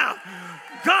right now.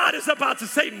 God is about to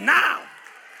say now.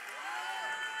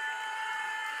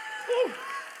 Woo.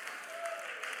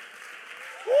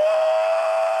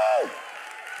 Woo.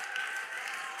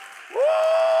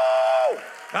 Woo.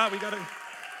 God, we got to.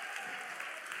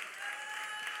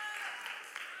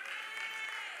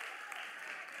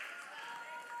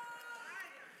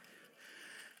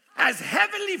 As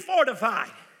heavily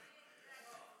fortified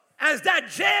as that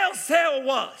jail cell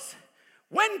was,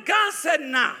 when God said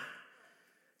now,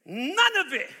 none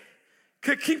of it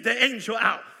could keep the angel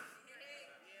out.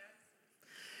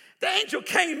 The angel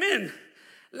came in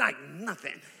like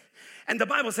nothing. And the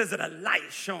Bible says that a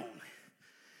light shone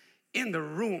in the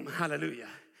room. Hallelujah.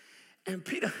 And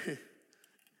Peter,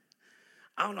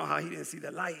 I don't know how he didn't see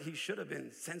the light. He should have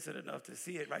been sensitive enough to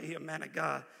see it right here, man of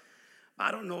God.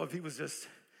 I don't know if he was just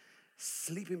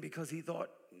sleeping because he thought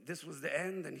this was the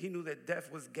end and he knew that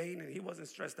death was gain and he wasn't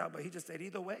stressed out, but he just said,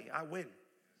 either way, I win.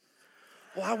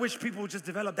 Well, I wish people would just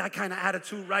develop that kind of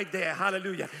attitude right there.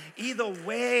 Hallelujah. Either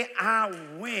way, I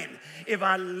win. If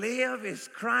I live, is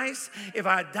Christ. If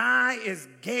I die, is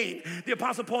gain. The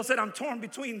Apostle Paul said, I'm torn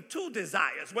between two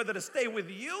desires, whether to stay with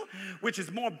you, which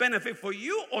is more benefit for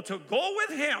you, or to go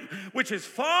with him, which is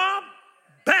far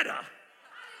better.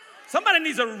 Somebody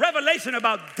needs a revelation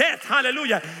about death.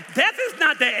 Hallelujah. Death is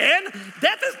not the end.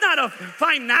 Death is not a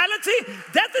finality.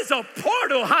 Death is a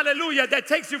portal, hallelujah, that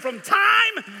takes you from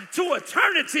time to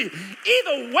eternity.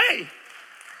 Either way,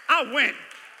 I win.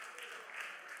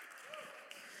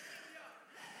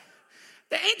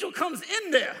 The angel comes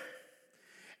in there,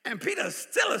 and Peter's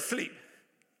still asleep.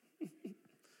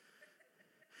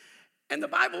 And the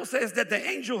Bible says that the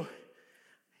angel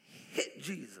hit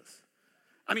Jesus.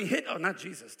 Not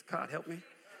Jesus, God help me.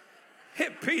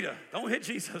 Hit Peter, don't hit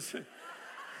Jesus.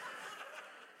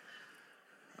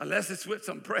 Unless it's with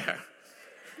some prayer.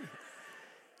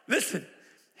 Listen,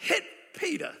 hit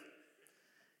Peter.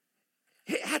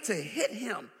 It had to hit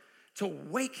him to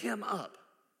wake him up.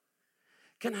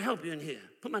 Can I help you in here?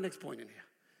 Put my next point in here.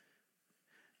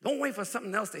 Don't wait for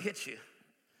something else to hit you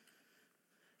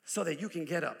so that you can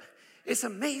get up. It's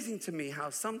amazing to me how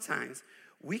sometimes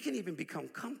we can even become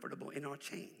comfortable in our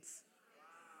chains.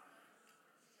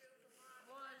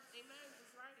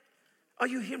 Are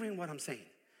you hearing what I'm saying?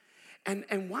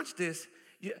 And watch this.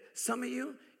 Some of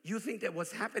you think that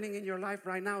what's happening in your life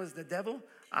right now is the devil.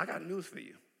 I got news for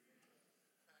you.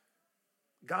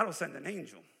 God will send an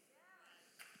angel.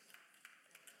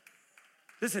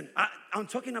 Listen, I'm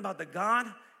talking about the God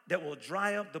that will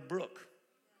dry up the brook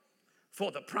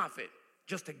for the prophet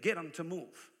just to get him to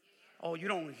move. Oh, you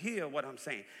don't hear what I'm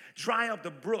saying. Dry up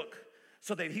the brook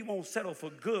so that he won't settle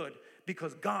for good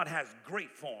because God has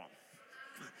great for him.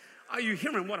 Are you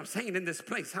hearing what I'm saying in this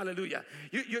place? Hallelujah.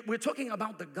 We're talking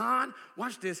about the God,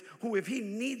 watch this, who if he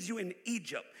needs you in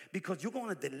Egypt because you're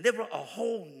going to deliver a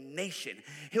whole nation,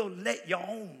 he'll let your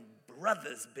own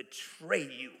brothers betray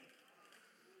you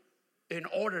in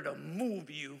order to move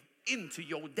you into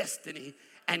your destiny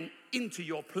and into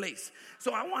your place.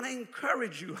 So I want to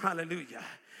encourage you, hallelujah.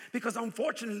 Because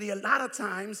unfortunately, a lot of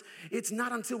times, it's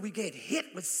not until we get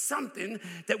hit with something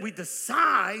that we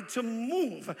decide to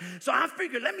move. So I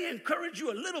figured, let me encourage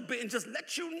you a little bit and just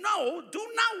let you know, do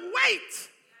not wait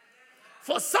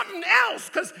for something else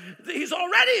because he's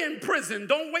already in prison.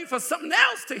 Don't wait for something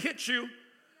else to hit you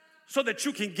so that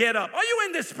you can get up. Are you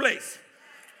in this place?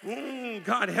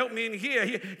 God, help me in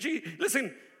here.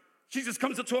 Listen, Jesus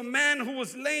comes up to a man who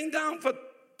was laying down for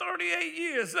 38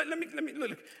 years. Let me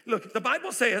look. The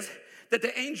Bible says that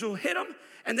the angel hit him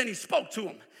and then he spoke to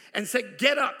him and said,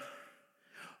 get up,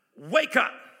 wake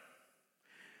up.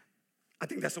 I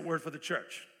think that's a word for the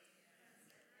church.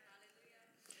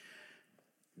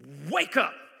 Wake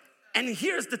up. And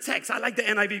here's the text. I like the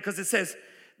NIV because it says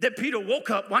that Peter woke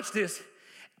up, watch this,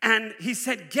 and he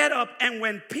said, get up. And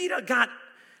when Peter got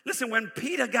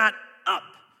up,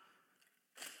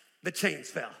 the chains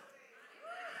fell.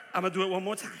 I'm going to do it one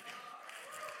more time.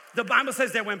 The Bible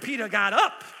says that when Peter got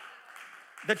up,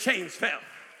 the chains fell.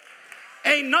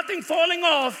 Ain't nothing falling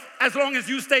off as long as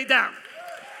you stay down.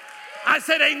 I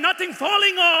said, ain't nothing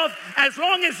falling off as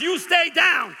long as you stay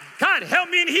down. God, help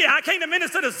me in here. I came to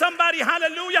minister to somebody,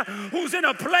 hallelujah, who's in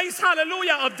a place,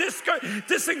 hallelujah, of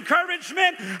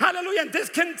disencouragement, hallelujah, and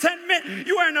discontentment.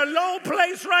 You are in a low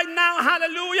place right now,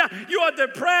 hallelujah. You are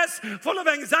depressed, full of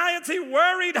anxiety,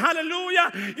 worried,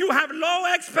 hallelujah. You have low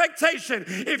expectation.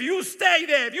 If you stay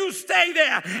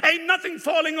there, ain't nothing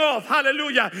falling off,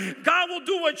 hallelujah. God will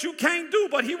do what you can't do,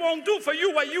 but he won't do for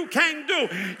you what you can't do.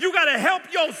 You got to help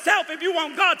yourself if you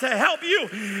want God to help you.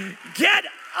 Get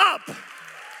up.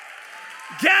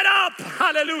 Get up,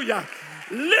 hallelujah.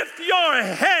 Lift your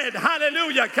head,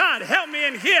 hallelujah. God, help me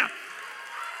in here.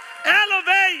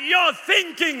 Elevate your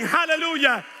thinking,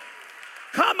 hallelujah.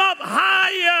 Come up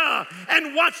higher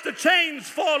and watch the chains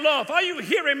fall off. Are you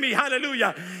hearing me?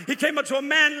 Hallelujah. He came up to a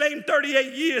man lame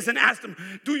 38 years and asked him,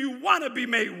 do you want to be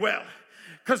made well?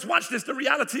 Because watch this, the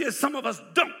reality is some of us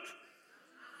don't.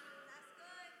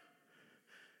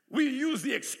 We use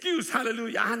the excuse,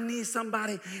 hallelujah, I need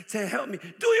somebody to help me.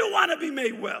 Do you want to be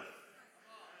made well?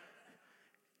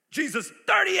 Jesus,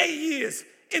 38 years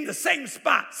in the same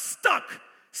spot, stuck,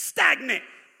 stagnant,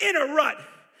 in a rut.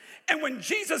 And when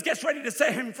Jesus gets ready to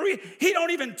set him free, he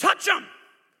don't even touch him.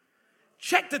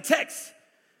 Check the text.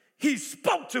 He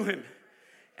spoke to him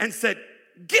and said,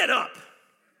 get up,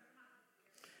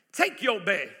 take your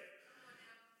bed,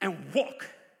 and walk.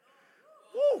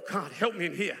 Oh, God, help me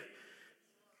in here.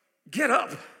 Get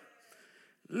up.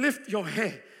 Lift your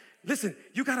head. Listen,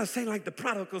 you got to say like the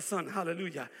prodigal son,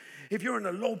 hallelujah. If you're in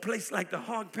a low place like the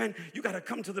hog pen, you got to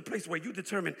come to the place where you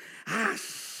determine, I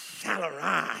shall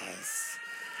arise.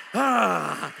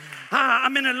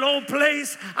 I'm in a low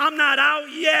place. I'm not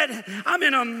out yet. I'm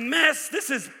in a mess. This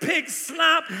is pig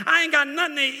slop. I ain't got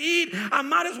nothing to eat. I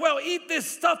might as well eat this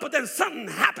stuff, but then something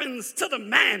happens to the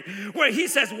man where he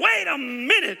says, wait a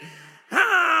minute.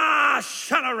 I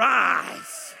shall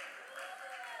arise.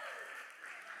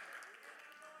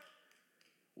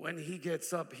 When he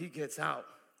gets up, he gets out.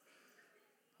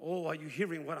 Oh, are you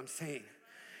hearing what I'm saying?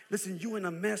 Listen, you in a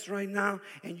mess right now,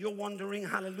 and you're wondering,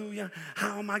 hallelujah,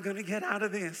 how am I going to get out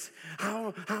of this?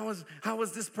 How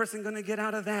is this person going to get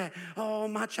out of that? Oh,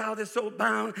 my child is so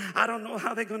bound. I don't know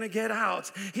how they're going to get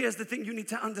out. Here's the thing you need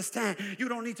to understand. You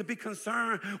don't need to be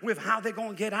concerned with how they're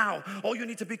going to get out. All you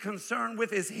need to be concerned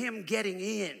with is him getting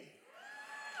in.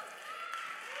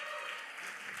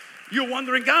 You're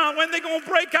wondering, God, when they going to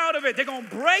break out of it? They're going to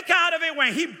break out of it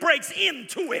when he breaks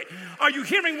into it. Are you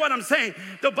hearing what I'm saying?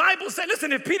 The Bible said,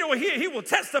 listen, if Peter were here, he will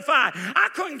testify. I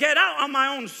couldn't get out on my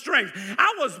own strength.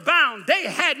 I was bound. They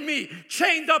had me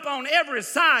chained up on every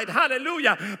side.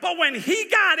 Hallelujah. But when he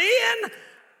got in,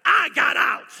 I got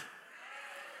out.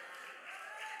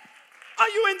 Are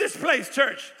you in this place,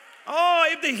 church? Oh,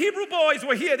 if the Hebrew boys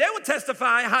were here, they would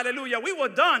testify, hallelujah, we were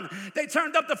done. They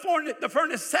turned up the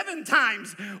furnace 7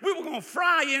 times. We were going to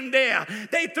fry in there.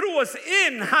 They threw us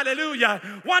in, hallelujah.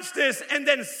 Watch this, and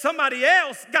then somebody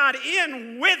else got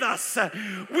in with us.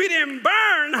 We didn't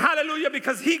burn, hallelujah,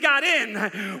 because he got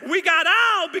in. We got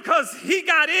out because he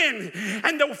got in.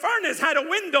 And the furnace had a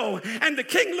window, and the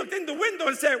king looked in the window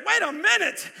and said, wait a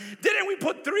minute, didn't we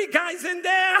put 3 guys in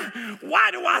there?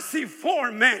 Why do I see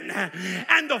 4 men?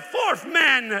 And the 4th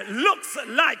man looks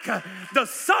like the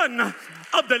Son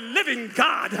of the living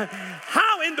God.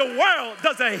 How in the world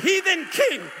does a heathen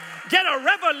king get a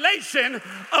revelation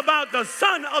about the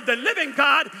Son of the living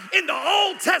God in the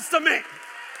Old Testament?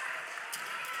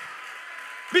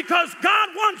 Because God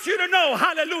wants you to know,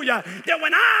 hallelujah, that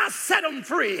when I set them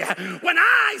free, when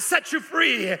I set you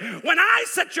free, when I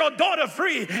set your daughter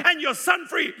free and your son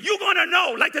free, you're going to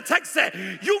know, like the text said,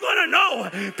 you're going to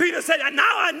know. Peter said, and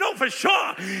now I know for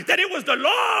sure that it was the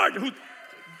Lord who...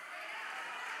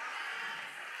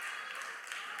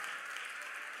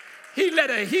 He let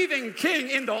a heathen king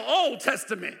in the Old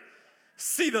Testament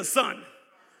see the Son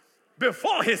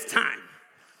before his time.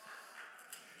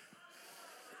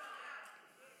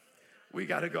 We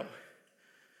got to go.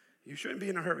 You shouldn't be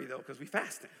in a hurry, though, because we're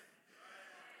fasting.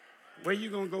 Where you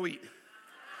going to go eat?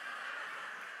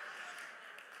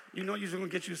 You know you're going to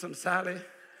get you some salad.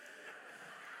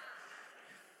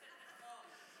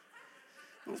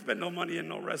 Don't spend no money in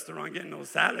no restaurant getting no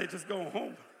salad. Just go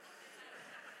home.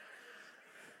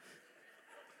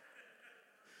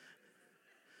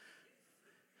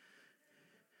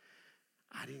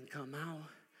 I didn't come out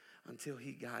until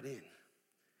he got in.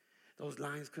 Those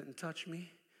lions couldn't touch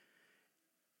me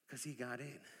because he got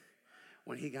in.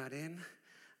 When he got in,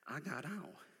 I got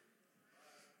out.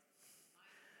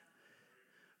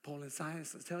 Paul and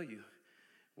Silas will tell you,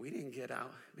 we didn't get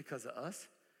out because of us.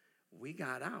 We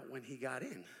got out when he got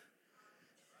in.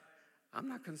 I'm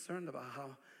not concerned about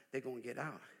how they're going to get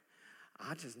out.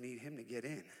 I just need him to get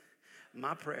in.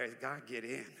 My prayer is, God, get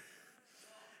in.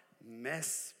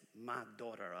 Mess my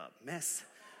daughter up.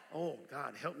 Oh,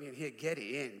 God, help me in here. Get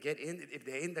in. Get in. If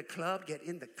they're in the club, get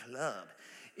in the club.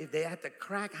 If they're at the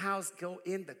crack house, go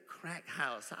in the crack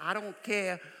house. I don't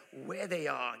care where they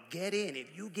are. Get in.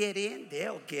 If you get in,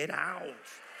 they'll get out.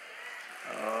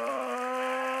 Oh,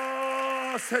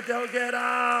 so they'll get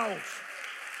out.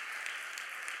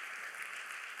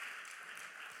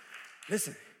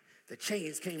 Listen, the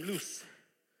chains came loose.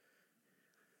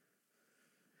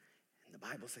 And the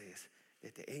Bible says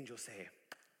that the angel said,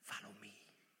 follow me.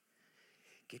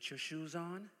 Get your shoes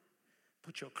on,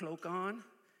 put your cloak on,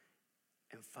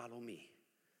 and follow me.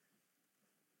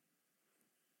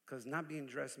 Because not being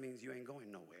dressed means you ain't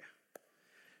going nowhere.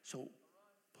 So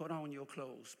put on your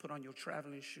clothes, put on your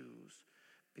traveling shoes,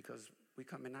 because we're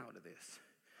coming out of this.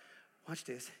 Watch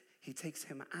this. He takes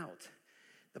him out.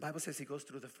 The Bible says he goes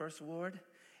through the first ward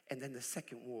and then the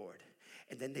second ward.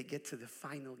 And then they get to the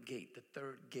final gate, the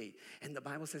third gate. And the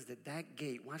Bible says that that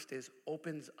gate, watch this,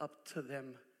 opens up to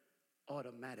them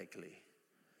automatically.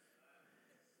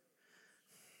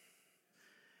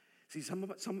 See, some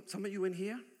of you in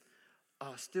here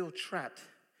are still trapped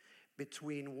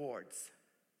between wards.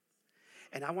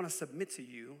 And I want to submit to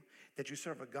you that you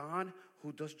serve a God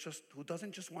who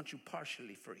doesn't just want you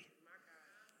partially free.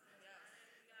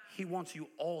 He wants you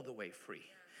all the way free.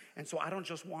 And so I don't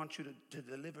just want you to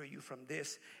deliver you from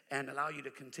this and allow you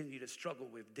to continue to struggle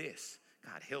with this.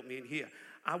 God, help me in here.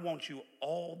 I want you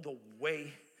all the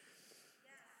way.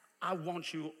 I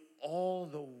want you all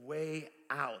the way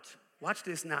out. Watch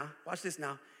this now. Watch this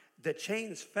now. The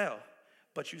chains fell,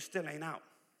 but you still ain't out.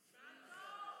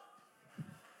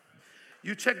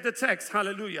 You check the text.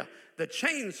 Hallelujah. The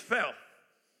chains fell.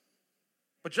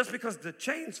 But just because the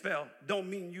chains fell don't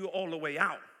mean you all the way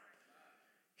out.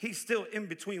 He's still in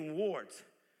between wards.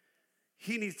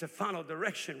 He needs to follow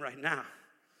direction right now.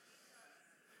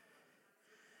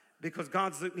 Because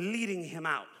God's leading him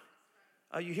out.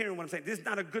 Are you hearing what I'm saying? This is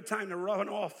not a good time to run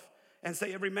off and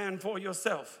say, every man for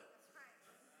yourself.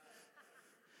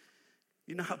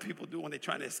 You know how people do when they're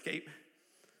trying to escape?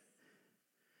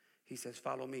 He says,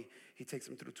 follow me. He takes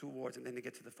them through 2 wards, and then they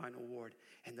get to the final ward.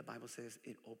 And the Bible says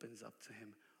it opens up to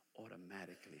him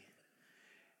automatically.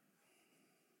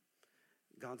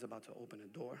 God's about to open a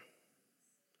door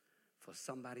for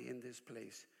somebody in this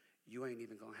place you ain't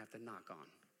even going to have to knock on.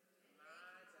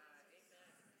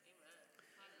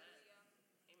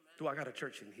 Do I got a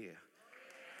church in here?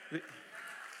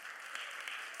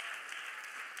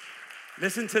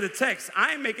 Listen to the text.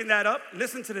 I ain't making that up.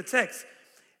 Listen to the text.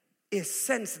 It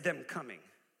sensed them coming.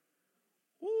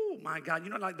 Oh, my God. You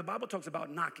know, like the Bible talks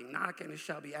about knocking. Knock and it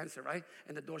shall be answered, right?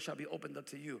 And the door shall be opened up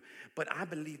to you. But I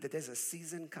believe that there's a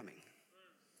season coming.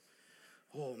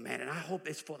 Oh, man, and I hope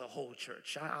it's for the whole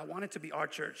church. I want it to be our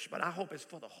church, but I hope it's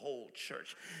for the whole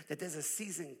church. That there's a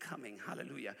season coming,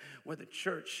 hallelujah, where the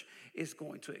church is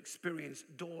going to experience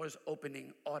doors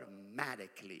opening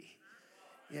automatically.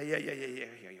 Yeah.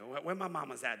 Where my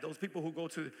mama's at. Those people who go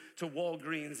to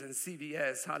Walgreens and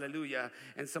CVS, hallelujah,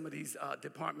 and some of these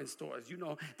department stores, you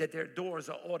know that their doors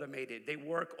are automated. They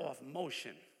work off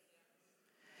motion.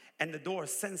 And the door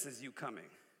senses you coming.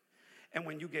 And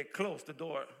when you get close, the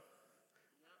door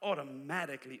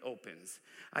automatically opens.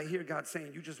 I hear God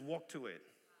saying, you just walk to it.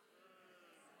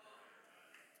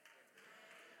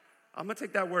 I'm going to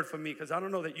take that word for me because I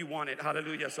don't know that you want it.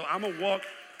 Hallelujah. So I'm going to walk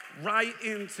right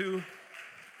into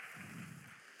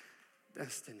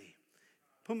destiny.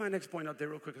 Put my next point up there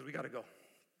real quick because we got to go.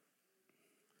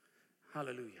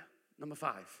 Hallelujah. Number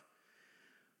 5.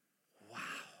 Wow.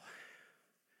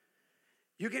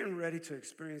 You're getting ready to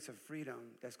experience a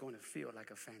freedom that's going to feel like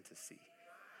a fantasy.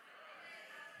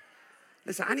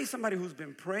 Listen, I need somebody who's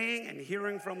been praying and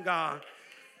hearing from God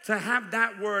to have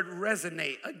that word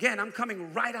resonate. Again, I'm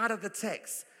coming right out of the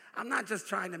text. I'm not just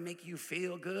trying to make you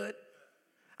feel good.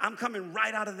 I'm coming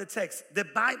right out of the text. The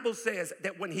Bible says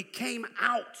that when he came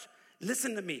out,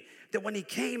 listen to me, that when he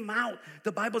came out,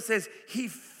 the Bible says he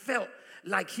felt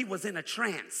like he was in a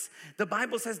trance. The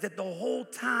Bible says that the whole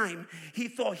time he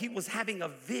thought he was having a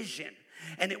vision.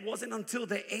 And it wasn't until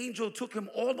the angel took him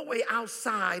all the way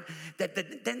outside that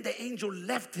then the angel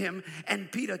left him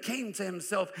and Peter came to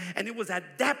himself. And it was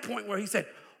at that point where he said,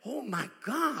 oh my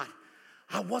God,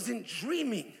 I wasn't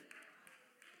dreaming.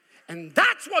 And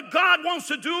that's what God wants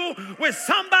to do with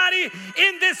somebody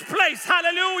in this place.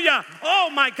 Hallelujah. Oh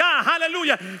my God.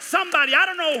 Hallelujah. Somebody, I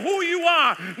don't know who you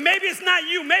are. Maybe it's not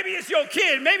you. Maybe it's your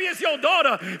kid. Maybe it's your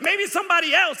daughter. Maybe it's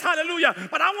somebody else. Hallelujah.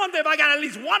 But I wonder if I got at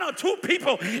least one or two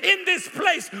people in this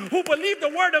place who believe the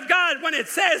word of God when it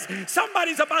says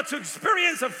somebody's about to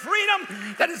experience a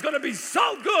freedom that is going to be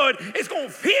so good, it's going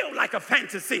to feel like a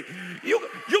fantasy. You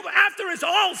after it's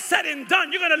all said and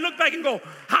done, you're going to look back and go,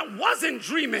 I wasn't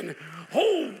dreaming.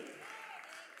 Oh,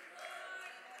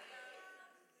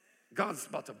 God's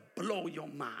about to blow your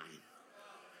mind.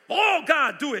 Oh,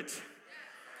 God, do it.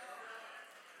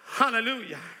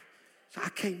 Hallelujah. So I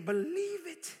can't believe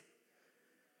it.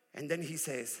 And then he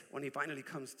says, when he finally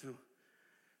comes to,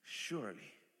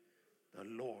 surely the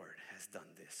Lord has done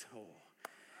this. Oh,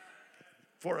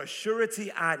 for a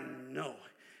surety I know.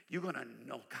 You're going to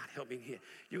know. God, help me here.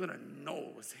 You're going to know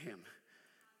it was him.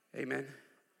 Amen.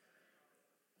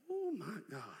 Oh, my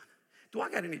God. Do I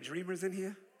got any dreamers in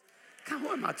here? God, who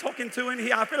am I talking to in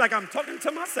here? I feel like I'm talking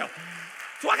to myself.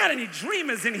 Do I got any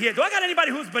dreamers in here? Do I got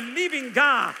anybody who's believing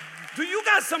God? Do you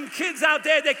got some kids out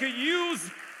there that could use?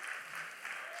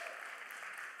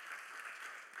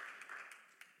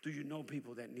 Do you know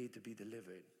people that need to be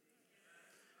delivered?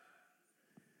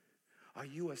 Are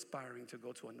you aspiring to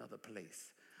go to another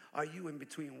place? Are you in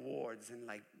between wards and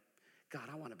like, God,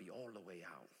 I want to be all the way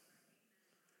out.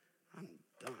 I'm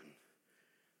done.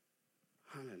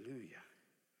 Hallelujah.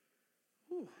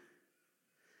 Ooh.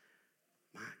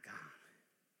 My God.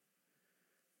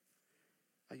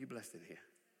 Are you blessed in here?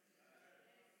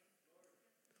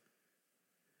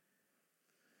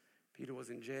 Peter was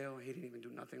in jail. He didn't even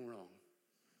do nothing wrong.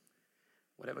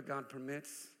 Whatever God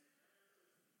permits,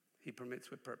 he permits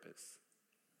with purpose.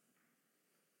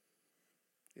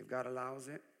 If God allows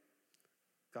it,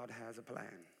 God has a plan.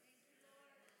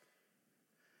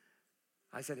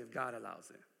 I said if God allows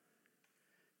it,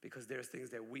 because there's things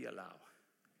that we allow.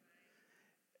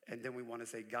 And then we want to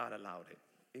say God allowed it.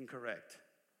 Incorrect.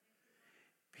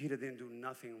 Peter didn't do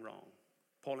nothing wrong.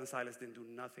 Paul and Silas didn't do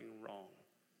nothing wrong.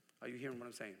 Are you hearing what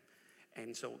I'm saying?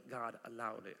 And so God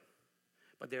allowed it.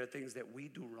 But there are things that we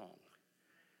do wrong.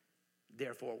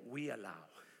 Therefore, we allow.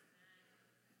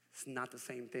 It's not the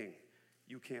same thing.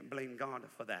 You can't blame God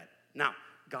for that. Now,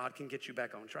 God can get you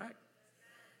back on track.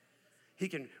 He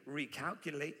can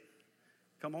recalculate.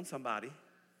 Come on, somebody.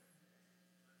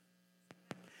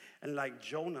 And like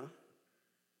Jonah,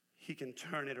 he can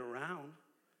turn it around.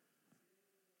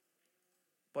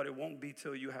 But it won't be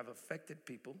till you have affected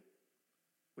people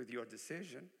with your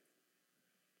decision.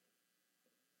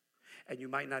 And you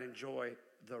might not enjoy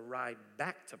the ride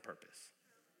back to purpose.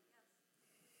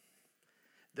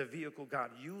 The vehicle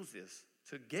God uses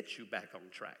to get you back on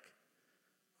track.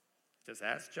 Just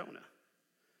ask Jonah.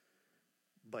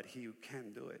 But he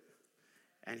can do it.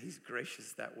 And he's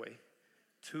gracious that way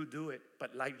to do it.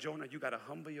 But like Jonah, you got to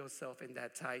humble yourself in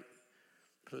that tight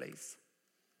place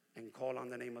and call on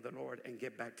the name of the Lord and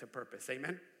get back to purpose.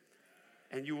 Amen?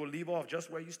 And you will leave off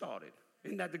just where you started.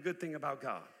 Isn't that the good thing about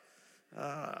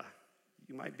God?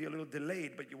 You might be a little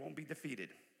delayed, but you won't be defeated.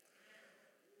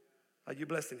 Are you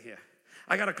blessed in here?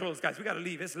 I got to close, guys. We got to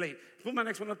leave. It's late. Put my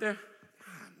next one up there.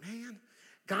 Man,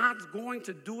 God's going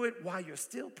to do it while you're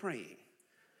still praying.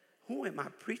 Who am I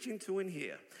preaching to in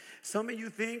here? Some of you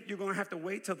think you're going to have to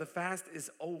wait till the fast is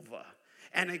over.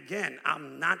 And again,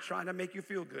 I'm not trying to make you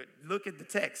feel good. Look at the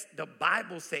text. The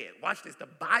Bible says, watch this. The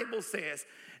Bible says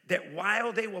that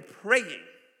while they were praying,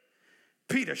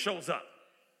 Peter shows up.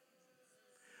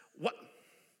 What?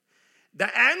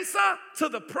 The answer to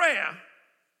the prayer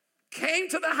came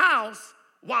to the house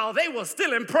while they were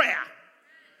still in prayer.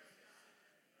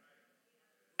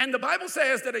 And the Bible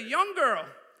says that a young girl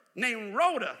named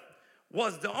Rhoda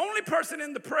was the only person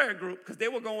in the prayer group, because they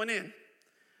were going in,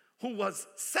 who was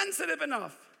sensitive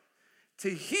enough to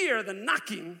hear the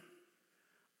knocking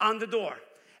on the door.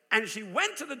 And she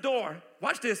went to the door,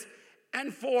 watch this,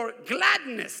 and for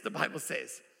gladness, the Bible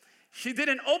says, she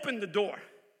didn't open the door.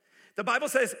 The Bible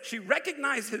says she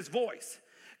recognized his voice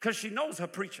because she knows her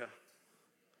preacher.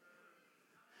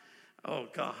 Oh,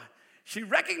 God. She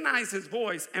recognized his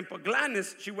voice, and for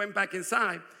gladness, she went back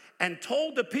inside and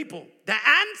told the people, the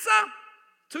answer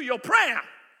to your prayer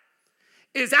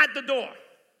is at the door.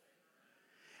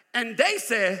 And they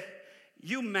said,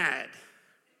 you mad.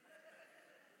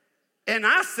 And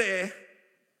I said,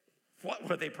 what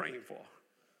were they praying for?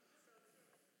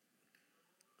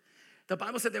 The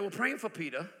Bible said they were praying for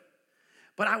Peter,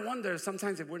 but I wonder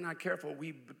sometimes if we're not careful,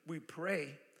 we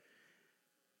pray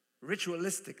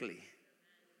ritualistically,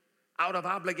 out of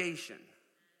obligation,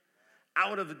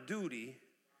 out of a duty,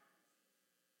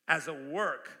 as a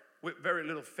work with very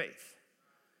little faith.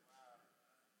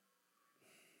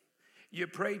 You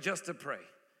pray just to pray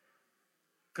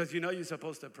because you know you're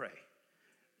supposed to pray,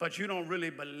 but you don't really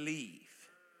believe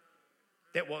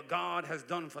that what God has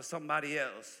done for somebody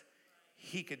else,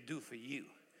 he could do for you.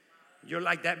 You're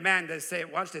like that man that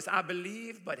said, watch this, I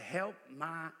believe, but help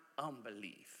my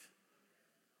unbelief.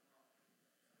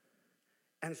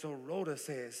 And so Rhoda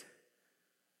says,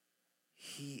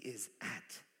 he is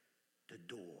at the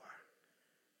door.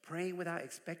 Praying without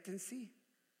expectancy,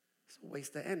 it's a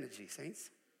waste of energy, saints.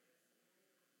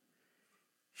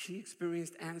 She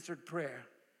experienced answered prayer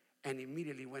and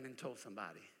immediately went and told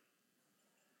somebody.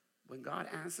 When God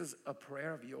answers a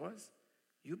prayer of yours,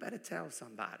 you better tell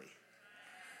somebody.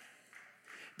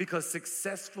 Because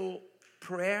successful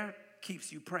prayer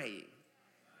keeps you praying.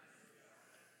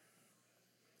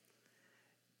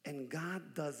 And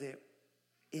God does it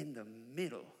in the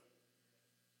middle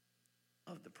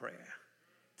of the prayer.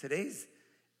 Today's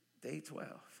day 12.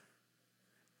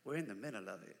 We're in the middle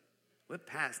of it. We're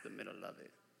past the middle of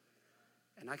it.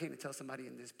 And I came to tell somebody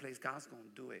in this place, God's going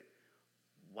to do it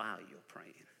while you're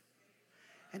praying.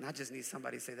 And I just need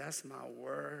somebody to say, that's my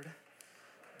word.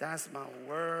 That's my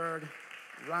word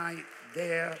right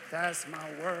there. That's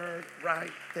my word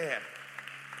right there.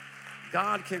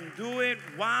 God can do it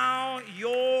while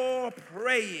you're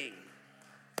praying.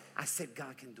 I said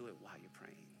God can do it while you're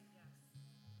praying.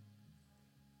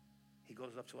 He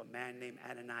goes up to a man named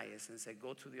Ananias and said,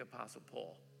 go to the Apostle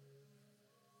Paul.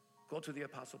 Go to the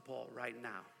Apostle Paul right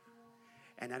now.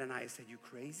 And Ananias said, you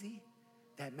crazy?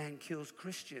 That man kills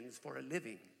Christians for a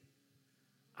living.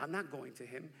 I'm not going to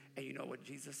him. And you know what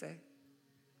Jesus said?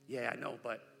 Yeah, I know,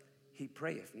 but he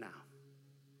prayeth now.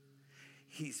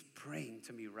 He's praying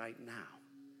to me right now.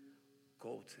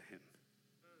 Go to him.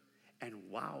 And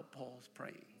while Paul's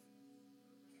praying,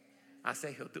 I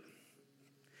say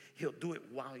he'll do it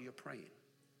while you're praying.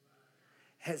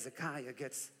 Hezekiah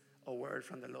gets a word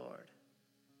from the Lord,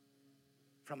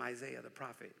 from Isaiah the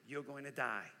prophet. You're going to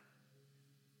die,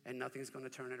 and nothing's going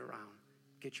to turn it around.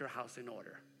 Get your house in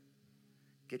order.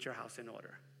 Get your house in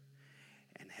order.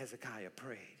 And Hezekiah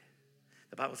prayed.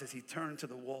 The Bible says he turned to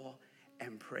the wall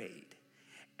and prayed.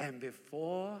 And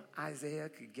before Isaiah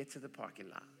could get to the parking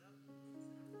lot,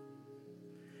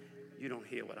 you don't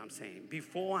hear what I'm saying.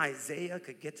 Before Isaiah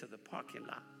could get to the parking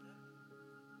lot,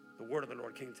 the word of the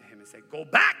Lord came to him and said, go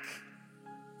back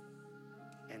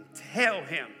and tell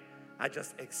him I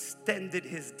just extended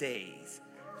his days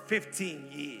 15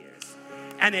 years.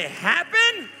 And it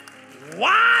happened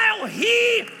while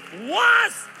he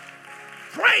was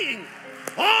praying.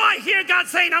 Oh, I hear God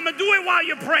saying, I'm going to do it while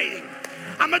you're praying.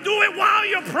 I'm going to do it while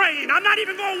you're praying. I'm not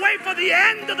even going to wait for the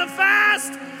end of the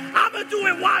fast. I'm going to do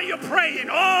it while you're praying.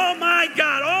 Oh, my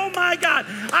God. Oh, my God.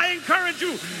 I encourage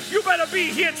you. You better be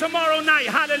here tomorrow night.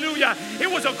 Hallelujah. It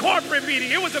was a corporate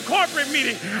meeting. It was a corporate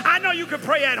meeting. I know you could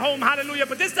pray at home. Hallelujah.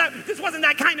 But this wasn't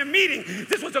that kind of meeting.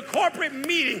 This was a corporate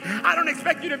meeting. I don't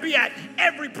expect you to be at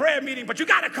every prayer meeting, but you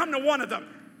got to come to one of them.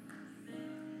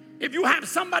 If you have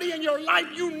somebody in your life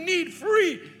you need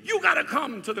free, you got to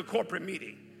come to the corporate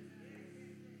meeting.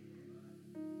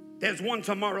 There's one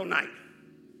tomorrow night.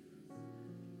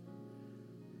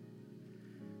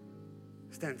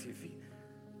 Stand to your feet.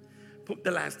 Put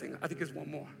the last thing. I think there's one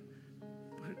more.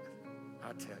 But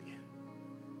I'll tell you.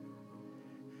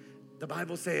 The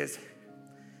Bible says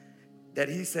that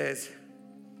he says,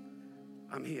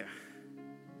 I'm here.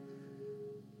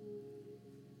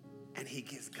 And he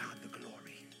gives God the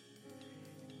glory.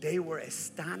 They were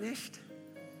astonished.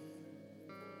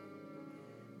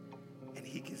 And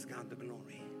he gives God the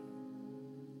glory.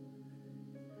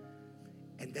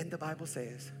 And then the Bible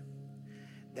says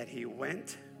that he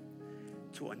went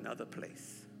to another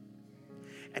place.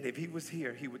 And if he was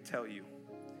here, he would tell you,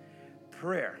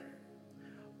 prayer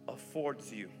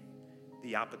affords you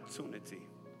the opportunity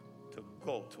to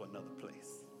go to another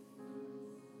place.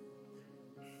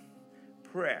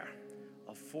 Prayer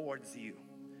affords you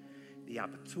the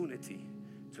opportunity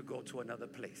to go to another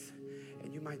place.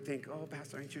 And you might think, oh,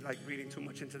 Pastor, ain't you like reading too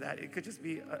much into that? It could just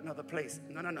be another place.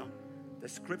 No. The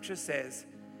scripture says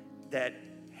that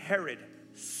Herod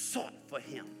sought for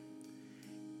him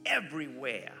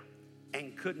everywhere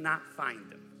and could not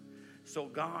find him. So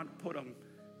God put him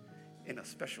in a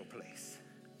special place.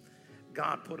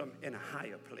 God put him in a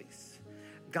higher place.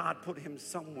 God put him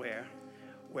somewhere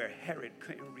where Herod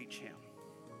couldn't reach him.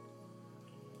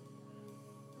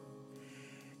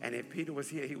 And if Peter was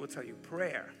here, he would tell you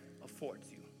prayer affords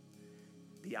you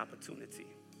the opportunity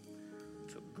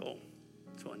to go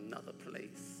to another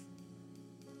place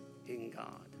in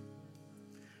God.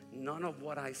 None of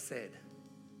what I said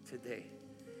today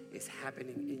is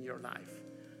happening in your life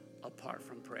apart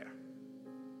from prayer.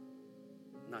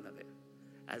 None of it.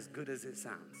 As good as it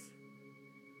sounds,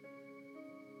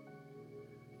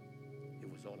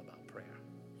 it was all about prayer.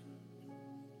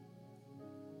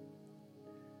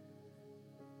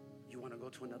 You want to go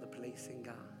to another place in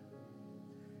God?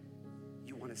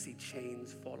 You want to see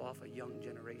chains fall off a young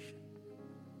generation?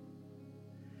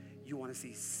 You want to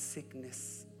see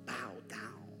sickness bow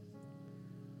down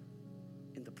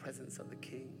in the presence of the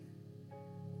King?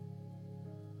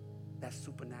 That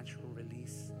supernatural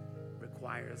release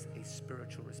requires a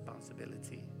spiritual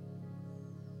responsibility.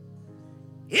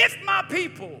 If my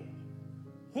people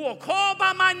who are called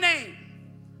by my name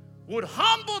would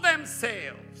humble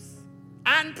themselves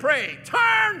and pray,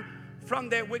 turn from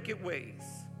their wicked ways,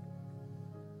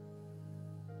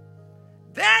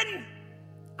 then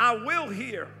I will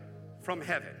hear from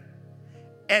heaven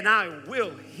and I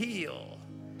will heal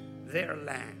their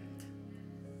land.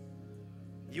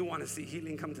 You want to see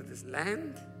healing come to this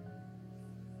land?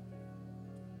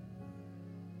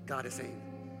 God is saying,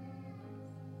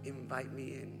 invite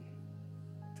me in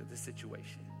to the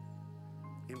situation.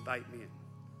 Invite me in.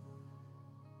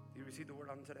 You receive the word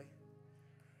on today?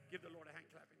 Give the Lord a hand.